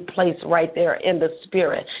 a new place right there in the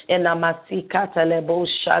spirit. In Namasikata lebo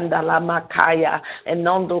shandala makaya, and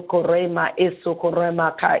nondo korema isu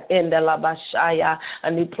korema ka endela bashaya,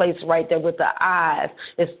 a new place right there with the eyes.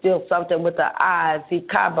 It's still something with the eyes.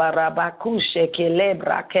 Ikabara bakushe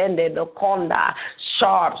kelebra kende dokonda,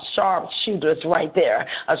 sharp shooters right there.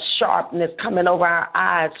 A sharpness coming over our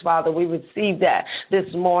eyes, Father. We receive that this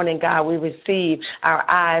morning, God. We receive our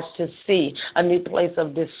eyes to see a new place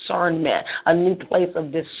of discernment, a new place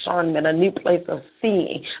of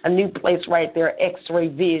seeing, a new place right there, x-ray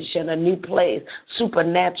vision, a new place,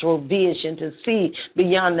 supernatural vision, to see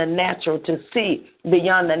beyond the natural, to see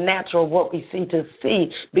beyond the natural, what we see, to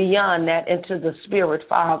see beyond that into the spirit,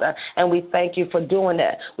 Father. And we thank you for doing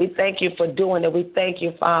that. We thank you for doing it. We thank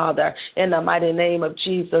you, Father, in the mighty name of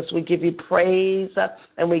Jesus. We give you praise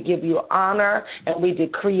and we give you honor, and we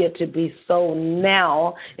decree it to be so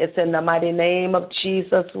now. It's in the mighty name of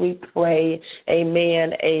Jesus we pray.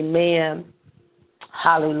 Amen. Amen.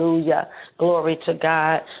 Hallelujah. Glory to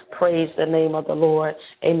God. Praise the name of the Lord.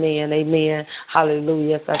 Amen. Amen.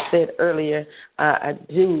 Hallelujah. As I said earlier,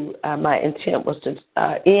 my intent was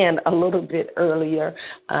to end a little bit earlier,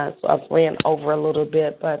 so I've ran over a little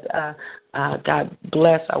bit, but God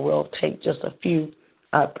bless. I will take just a few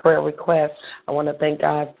prayer requests. I want to thank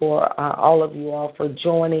God for all of you all for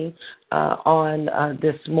joining on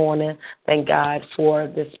this morning. Thank God for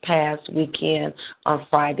this past weekend on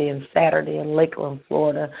Friday and Saturday in Lakeland,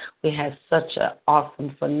 Florida. We had such an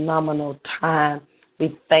awesome, phenomenal time.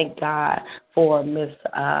 We thank God for Miss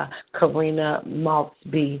Karina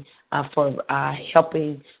Maltzby for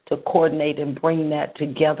helping to coordinate and bring that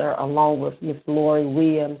together along with Miss Lori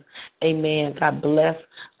Williams. Amen. God bless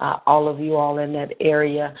all of you all in that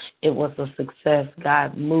area. It was a success.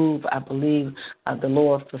 God moved. I believe the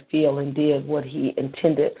Lord fulfilled and did what he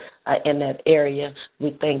intended in that area.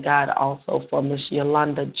 We thank God also for Miss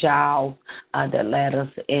Yolanda Giles that led us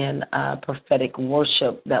in prophetic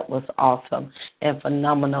worship. That was awesome and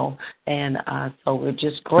phenomenal. And so we're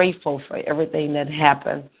just grateful for everything that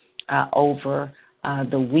happened over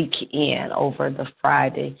the weekend, over the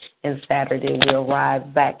Friday and Saturday. We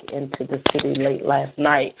arrived back into the city late last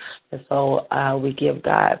night. And so we give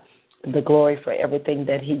God the glory for everything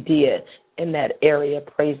that he did in that area.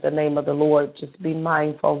 Praise the name of the Lord. Just be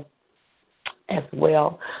mindful as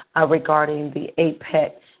well regarding the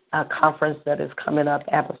APEC conference that is coming up,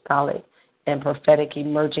 Apostolic and Prophetic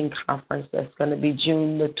Emerging Conference. That's going to be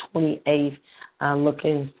June the 28th.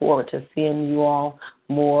 Looking forward to seeing you all.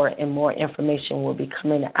 More and more information will be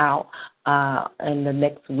coming out in the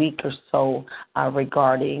next week or so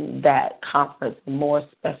regarding that conference, more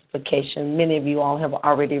specification. Many of you all have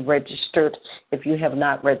already registered. If you have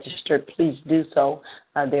not registered, please do so.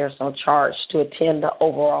 There's no charge to attend the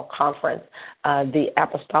overall conference. The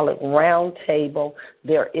Apostolic Roundtable,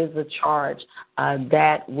 there is a charge.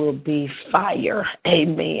 That will be fire.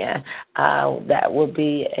 Amen. That will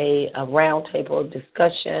be a roundtable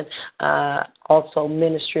discussion, also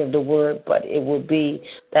ministry of the word, but it will be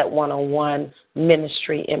that one-on-one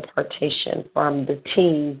ministry impartation from the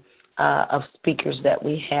team of speakers that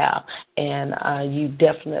we have, and you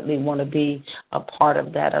definitely want to be a part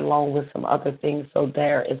of that along with some other things. So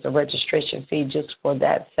there is a registration fee just for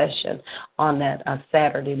that session on that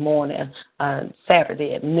Saturday morning,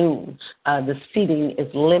 Saturday at noon. The seating is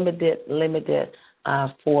limited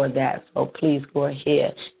for that. So please go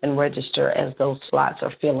ahead and register as those slots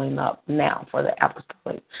are filling up now for the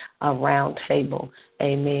Apostolic Round Table.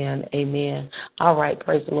 Amen. Amen. All right.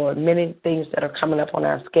 Praise the Lord. Many things that are coming up on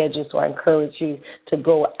our schedule, so I encourage you to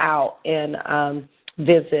go out and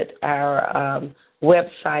visit our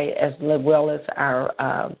website as well as our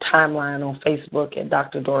timeline on Facebook at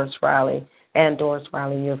Dr. Doris Riley and Doris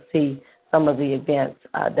Riley. You'll see some of the events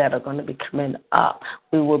that are going to be coming up.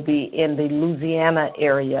 We will be in the Louisiana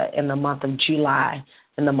area in the month of July.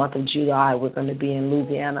 In the month of July, we're going to be in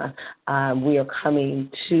Louisiana. We are coming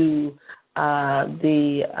to I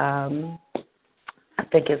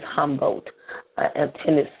think it's Humboldt,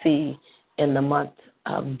 Tennessee, in the month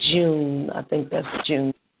of June. I think that's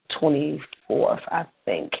June 24th, I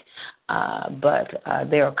think. But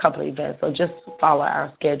there are a couple of events, so just follow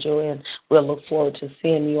our schedule, and we'll look forward to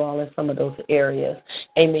seeing you all in some of those areas.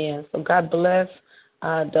 Amen. So God bless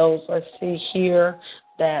those, let's see here,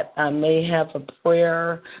 that may have a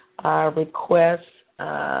prayer request.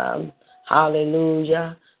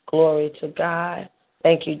 Hallelujah. Glory to God.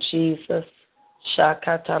 Thank you, Jesus.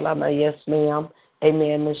 Shakatalama, yes, ma'am.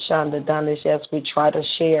 Amen. Ms. Shonda Donish, yes, we try to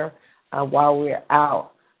share while we're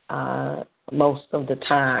out most of the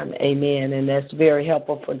time. Amen. And that's very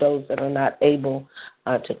helpful for those that are not able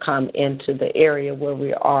to come into the area where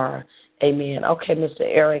we are. Amen. Okay, Mr.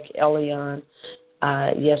 Eric Elion,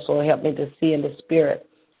 yes, Lord, help me to see in the spirit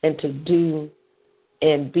and to do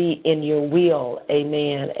and be in your will.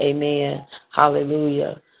 Amen. Amen.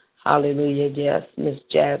 Hallelujah. Hallelujah. Yes, Miss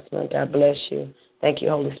Jasmine, God bless you. Thank you,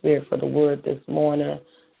 Holy Spirit, for the word this morning.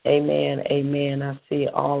 Amen. Amen. I see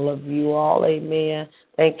all of you all. Amen.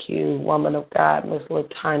 Thank you, woman of God, Miss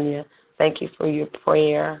LaTanya. Thank you for your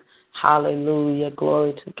prayer. Hallelujah.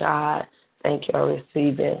 Glory to God. Thank you. I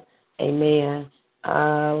receive it. Amen.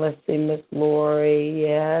 Let's see, Miss Lori.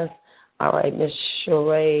 Yes. All right, Miss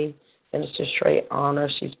Sheree. Minister Sheree Honor.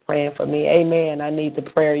 She's praying for me. Amen. I need the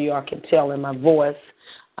prayer. You all can tell in my voice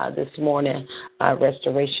this morning.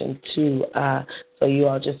 Restoration too. So you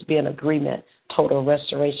all just be in agreement. Total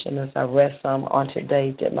restoration as I rest some on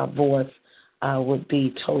today, that my voice would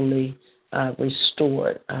be totally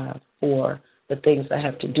restored for the things I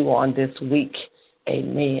have to do on this week.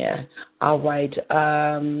 Amen. All right.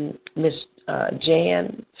 Miss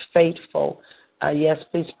Jan Faithful, yes,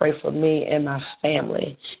 please pray for me and my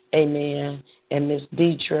family. Amen. And Miss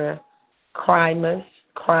Deidre Crimes,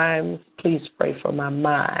 please pray for my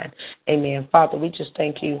mind. Amen. Father, we just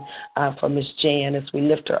thank you for Miss Jan as we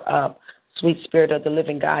lift her up. Sweet Spirit of the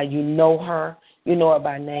living God, you know her. You know her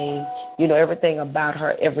by name. You know everything about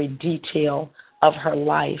her, every detail of her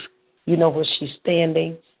life. You know where she's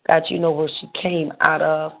standing. God, you know where she came out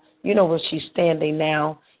of. You know where she's standing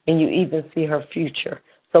now, and you even see her future.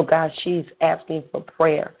 So, God, she's asking for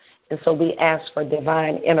prayer. And so we ask for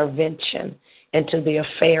divine intervention into the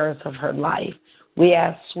affairs of her life. We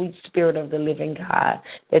ask, sweet Spirit of the living God,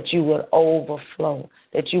 that you would overflow,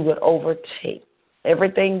 that you would overtake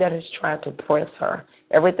everything that is trying to press her,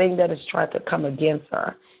 everything that is trying to come against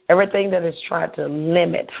her, everything that is trying to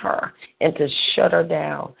limit her and to shut her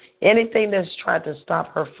down, anything that's trying to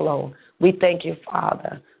stop her flow. We thank you,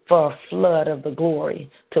 Father, for a flood of the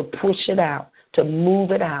glory to push it out, to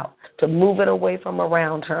move it out, to move it away from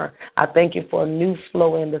around her. I thank you for a new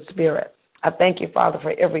flow in the Spirit. I thank you, Father,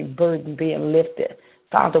 for every burden being lifted.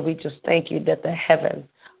 Father, we just thank you that the heavens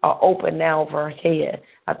are open now over her head.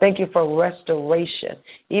 I thank you for restoration,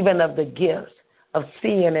 even of the gifts of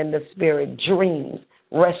seeing in the Spirit, dreams,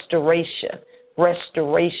 restoration,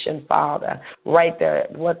 Father, right there,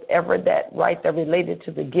 whatever that, right there related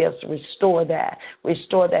to the gifts, restore that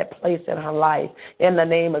place in her life in the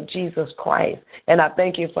name of Jesus Christ. And I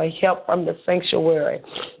thank you for help from the sanctuary,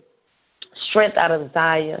 strength out of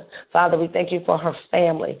Zion. Father, we thank you for her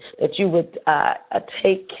family, that you would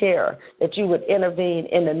take care, that you would intervene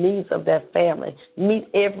in the needs of that family, meet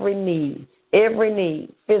every need,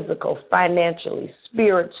 physical, financially,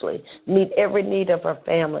 spiritually, meet every need of her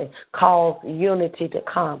family. Cause unity to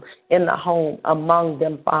come in the home among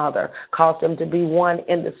them, Father. Cause them to be one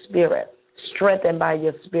in the Spirit, strengthened by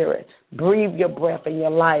your Spirit. Breathe your breath and your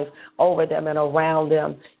life over them and around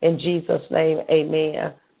them. In Jesus' name,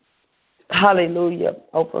 amen. Hallelujah.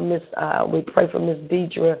 We pray for Miss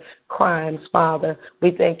Deidre Crimes, Father.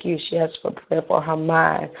 We thank you. She asked for prayer for her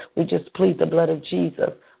mind. We just plead the blood of Jesus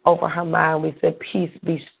over her mind. We said, peace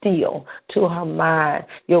be still to her mind.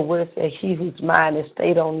 Your word said, he whose mind is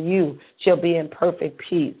stayed on you shall be in perfect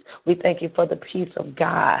peace. We thank you for the peace of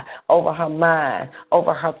God over her mind,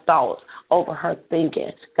 over her thoughts, over her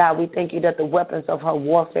thinking. God, we thank you that the weapons of her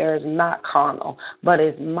warfare is not carnal, but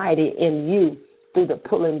is mighty in you through the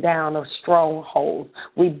pulling down of strongholds.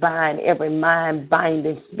 We bind every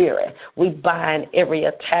mind-binding spirit. We bind every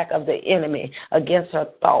attack of the enemy against her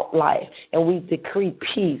thought life. And we decree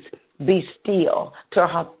peace, be still to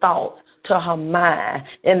her thoughts, to her mind,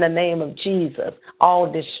 in the name of Jesus.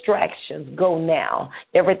 All distractions go now.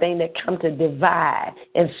 Everything that comes to divide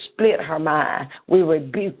and split her mind, we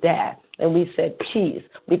rebuke that. And we said peace.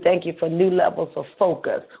 We thank you for new levels of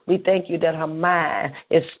focus. We thank you that her mind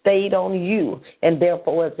is stayed on you and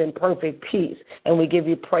therefore is in perfect peace. And we give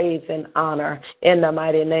you praise and honor in the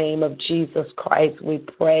mighty name of Jesus Christ. We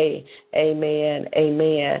pray. Amen.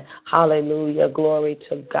 Amen. Hallelujah. Glory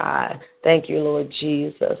to God. Thank you, Lord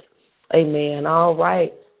Jesus. Amen. All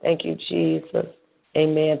right. Thank you, Jesus.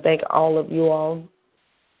 Amen. Thank all of you all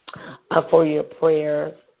for your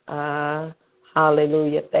prayers.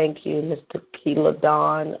 Hallelujah. Thank you, Mr. Keela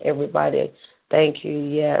Dawn, everybody. Thank you.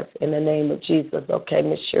 Yes, in the name of Jesus. Okay,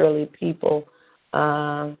 Miss Shirley, people.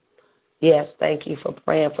 Yes, thank you for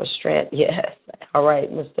praying for strength. Yes. All right,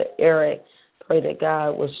 Mr. Eric, pray that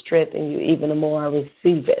God will strengthen you even the more I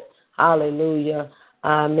receive it. Hallelujah.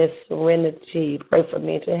 Miss Serenity, pray for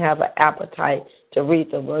me to have an appetite to read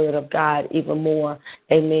the word of God even more.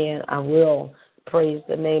 Amen. I will. Praise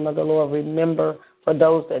the name of the Lord. Remember, for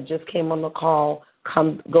those that just came on the call,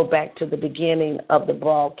 go back to the beginning of the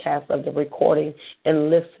broadcast of the recording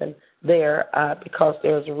and listen there because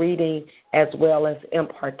there's reading as well as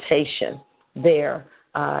impartation there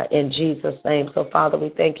in Jesus' name. So, Father, we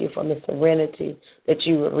thank you for Miss Serenity, that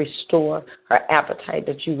you would restore her appetite,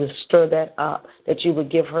 that you would stir that up, that you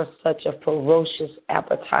would give her such a ferocious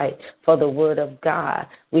appetite for the word of God.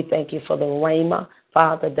 We thank you for the rhema,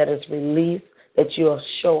 Father, that is released, that you'll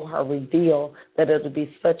show her, reveal, that it'll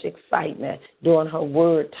be such excitement during her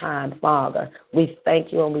word time, Father. We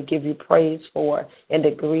thank you and we give you praise for it and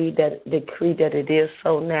decree that it is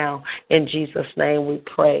so now. In Jesus' name we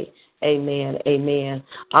pray. Amen. Amen.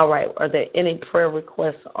 All right. Are there any prayer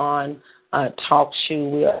requests on Talk Shoe?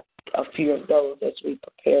 We have a few of those as we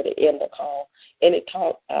prepare to end the call. Any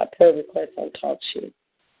prayer requests on Talk Shoe?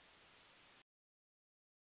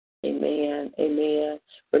 Amen. Amen.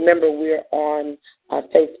 Remember, we're on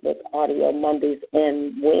Facebook audio Mondays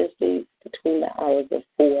and Wednesdays between the hours of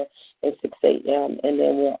 4 and 6 a.m. And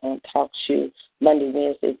then we're on Talk Shoe Monday,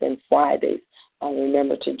 Wednesdays, and Fridays.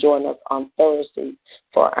 Remember to join us on Thursdays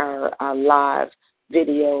for our live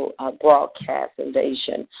video broadcast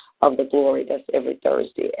Invasion of the Glory. That's every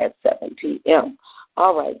Thursday at 7 p.m.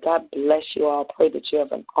 All right. God bless you all. Pray that you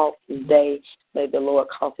have an awesome day. May the Lord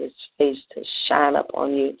cause his face to shine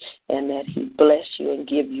upon you and that he bless you and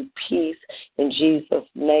give you peace in Jesus'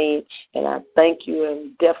 name. And I thank you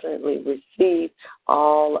and definitely receive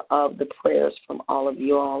all of the prayers from all of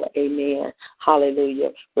you all. Amen.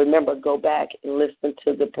 Hallelujah. Remember, go back and listen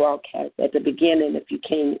to the broadcast at the beginning if you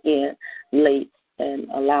came in late, and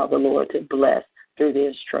allow the Lord to bless through the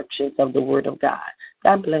instructions of the Word of God.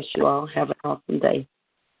 God bless you all. Have an awesome day.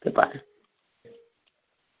 Goodbye.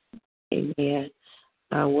 Amen.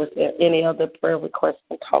 Was there any other prayer requests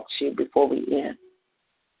and talk to you before we end?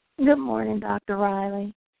 Good morning, Dr.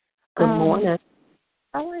 Riley. Good morning.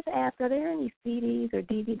 I wanted to ask, are there any CDs or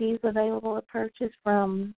DVDs available to purchase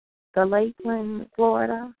from the Lakeland,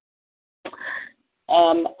 Florida?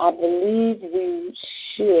 I believe we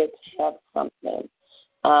should have something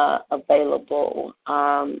available.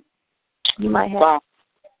 You might have.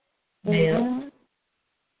 Mm-hmm.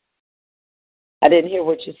 I didn't hear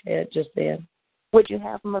what you said just then. Would you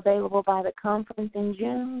have them available by the conference in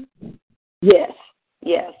June? Yes.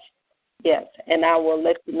 And I will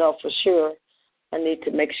let you know for sure. I need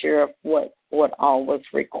to make sure of what all was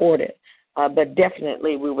recorded. But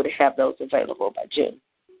definitely we would have those available by June.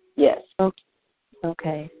 Yes.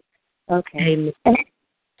 Okay. Amen. And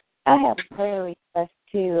I have a prayer request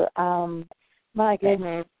too. My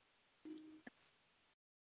goodness.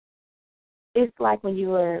 It's like when you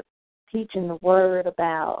were teaching the word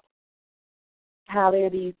about how there are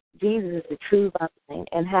these, Jesus is the true vine,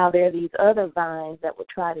 and how there are these other vines that would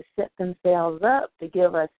try to set themselves up to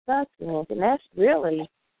give us sustenance, and that's really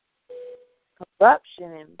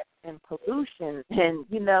corruption and pollution, and,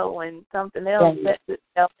 when something else sets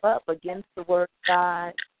itself up against the word of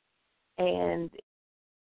God, and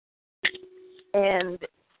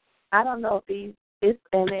I don't know if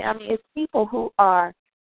it's people who are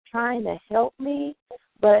trying to help me,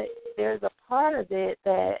 but there's a part of it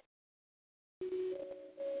that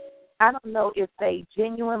I don't know if they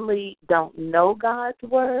genuinely don't know God's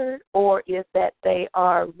word or if that they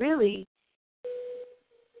are really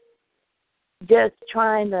just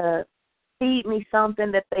trying to feed me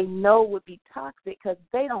something that they know would be toxic because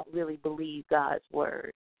they don't really believe God's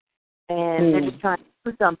word. And they're just trying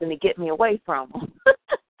to do something to get me away from them.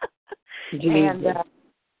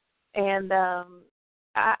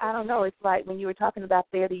 I don't know. It's like when you were talking about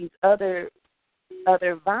there are these other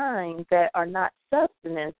vines that are not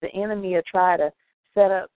sustenance. The enemy will try to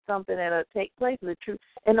set up something that'll take place of the truth.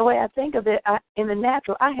 And the way I think of it, in the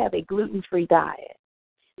natural, I have a gluten-free diet.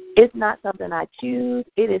 It's not something I choose.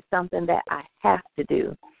 It is something that I have to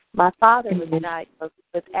do. My father was diagnosed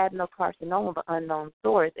with adenocarcinoma of an unknown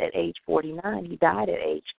source at age 49. He died at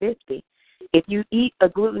age 50. If you eat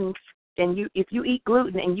gluten and you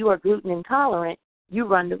are gluten intolerant, you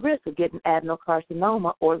run the risk of getting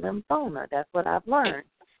adenocarcinoma or lymphoma. That's what I've learned.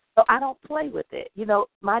 So I don't play with it.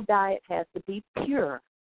 My diet has to be pure.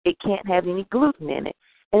 It can't have any gluten in it.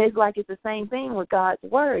 And it's like it's the same thing with God's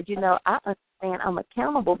word. I understand I'm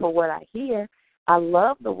accountable for what I hear. I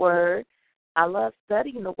love the word. I love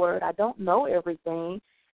studying the word. I don't know everything.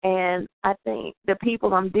 And I think the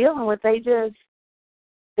people I'm dealing with,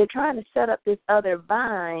 they're trying to set up this other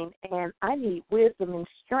vine, and I need wisdom and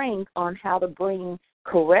strength on how to bring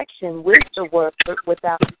correction with the word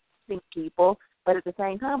without hurting people, but at the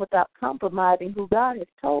same time without compromising who God has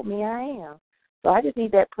told me I am. So I just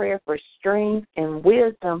need that prayer for strength and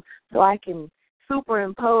wisdom so I can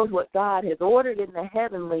superimpose what God has ordered in the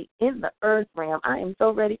heavenly, in the earth realm. I am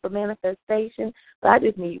so ready for manifestation, but I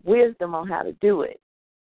just need wisdom on how to do it.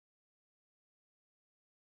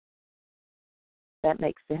 That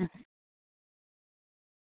makes sense.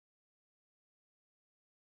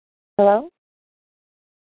 Hello?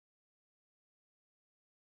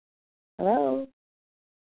 Hello?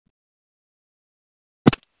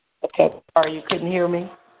 Okay. Sorry, you couldn't hear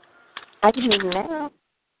me? I can hear you now.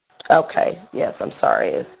 Okay. Yes, I'm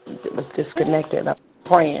sorry. It was disconnected. I'm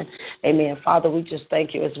praying. Amen. Father, we just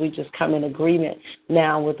thank you as we just come in agreement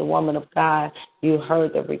now with the woman of God. You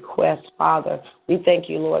heard the request, Father. We thank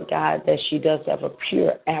you, Lord God, that she does have a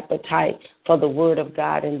pure appetite for the word of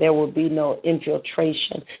God, and there will be no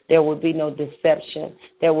infiltration. There will be no deception.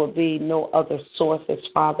 There will be no other sources,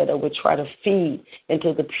 Father, that would try to feed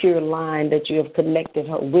into the pure line that you have connected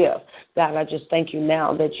her with. God, I just thank you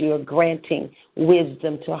now that you are granting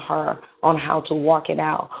wisdom to her on how to walk it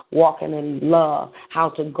out, walking in love, how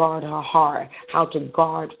to guard her heart, how to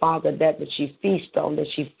guard, Father, that she feasts on, that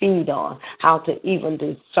she feed on, how to even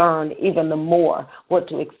discern even the more what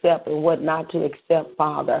to accept and what not to accept,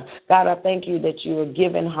 Father. God, I thank you that you are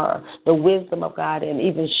giving her the wisdom of God and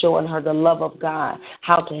even showing her the love of God,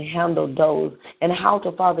 how to handle those and how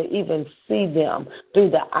to, Father, even see them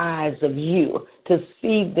through the eyes of you, to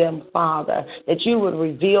see them, Father, that you would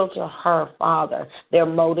reveal to her, Father, their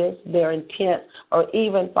motives, their intent, or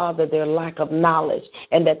even, Father, their lack of knowledge,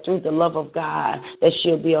 and that through the love of God, that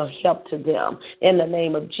she'll be a help to them in the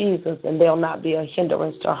name of Jesus, and they'll not be a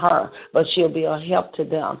hindrance to her, but she'll be a help to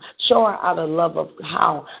them. Show her out of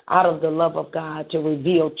the love of God to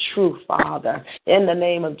reveal truth, Father, in the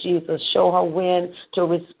name of Jesus. Show her when to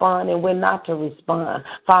respond and when not to respond.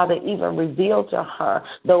 Father, even reveal to her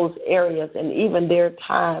those areas and even their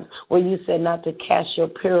times where you said not to cast your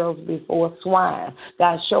pearls before swine.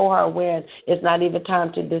 God, show her when it's not even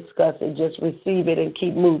time to discuss it. Just receive it and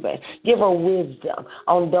keep moving. Give her wisdom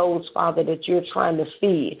on those, Father, that you're trying to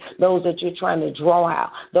feed, those that you're trying to draw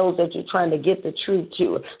out, those that you're trying to get the truth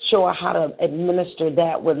to. Show her how to administer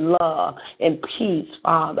that with love and peace,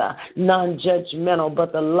 Father, non-judgmental,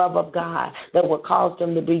 but the love of God that will cause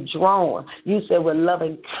them to be drawn. You said, with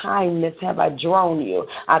loving kindness have I drawn you.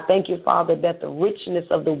 I thank you, Father, that the richness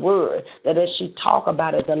of the word, that as she talk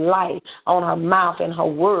about it, the light on her mouth and her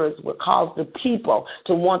words will cause the people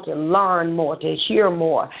to want to learn more, to hear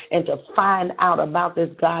more, and to find out about this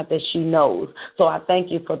God that she knows. So I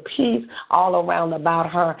thank you for peace all around about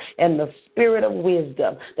her and the spirit of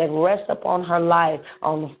wisdom that rests upon her life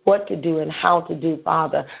on what to do and how to do,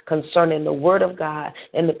 Father, concerning the word of God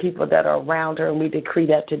and the people that are around her. And we decree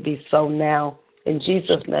that to be so now. In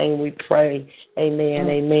Jesus' name we pray. Amen,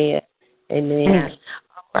 amen, amen.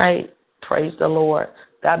 All right. Praise the Lord.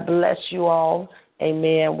 God bless you all.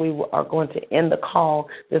 Amen. We are going to end the call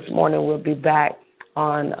this morning. We'll be back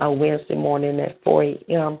on a Wednesday morning at 4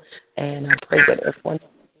 a.m. And I pray that everyone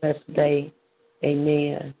has a blessed day.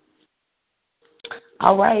 Amen.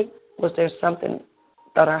 All right. Was there something?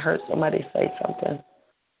 Thought I heard somebody say something.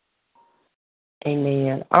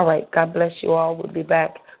 Amen. All right. God bless you all. We'll be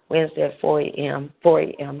back Wednesday at 4 a.m. 4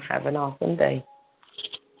 a.m. Have an awesome day.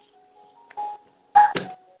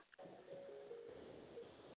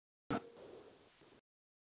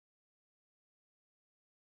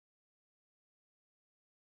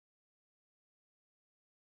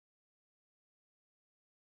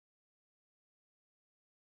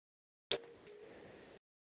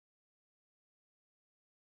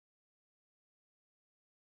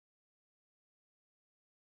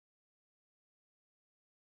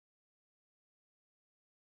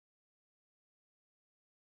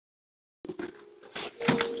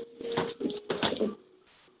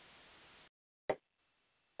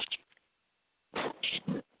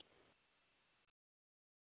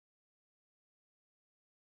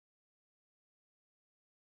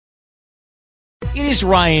 It is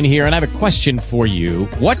Ryan here, and I have a question for you.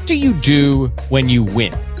 What do you do when you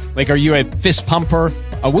win? Like, are you a fist pumper,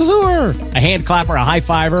 a woohooer, a hand clapper, a high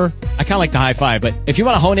fiver? I kind of like the high five, but if you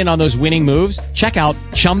want to hone in on those winning moves, check out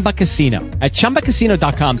Chumba Casino. At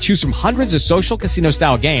ChumbaCasino.com, choose from hundreds of social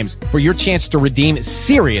casino-style games for your chance to redeem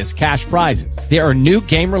serious cash prizes. There are new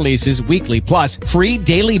game releases weekly, plus free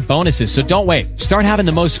daily bonuses, so don't wait. Start having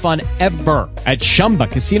the most fun ever at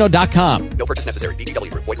ChumbaCasino.com. No purchase necessary.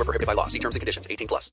 VGW Group. Void where prohibited by law. See terms and conditions. 18+.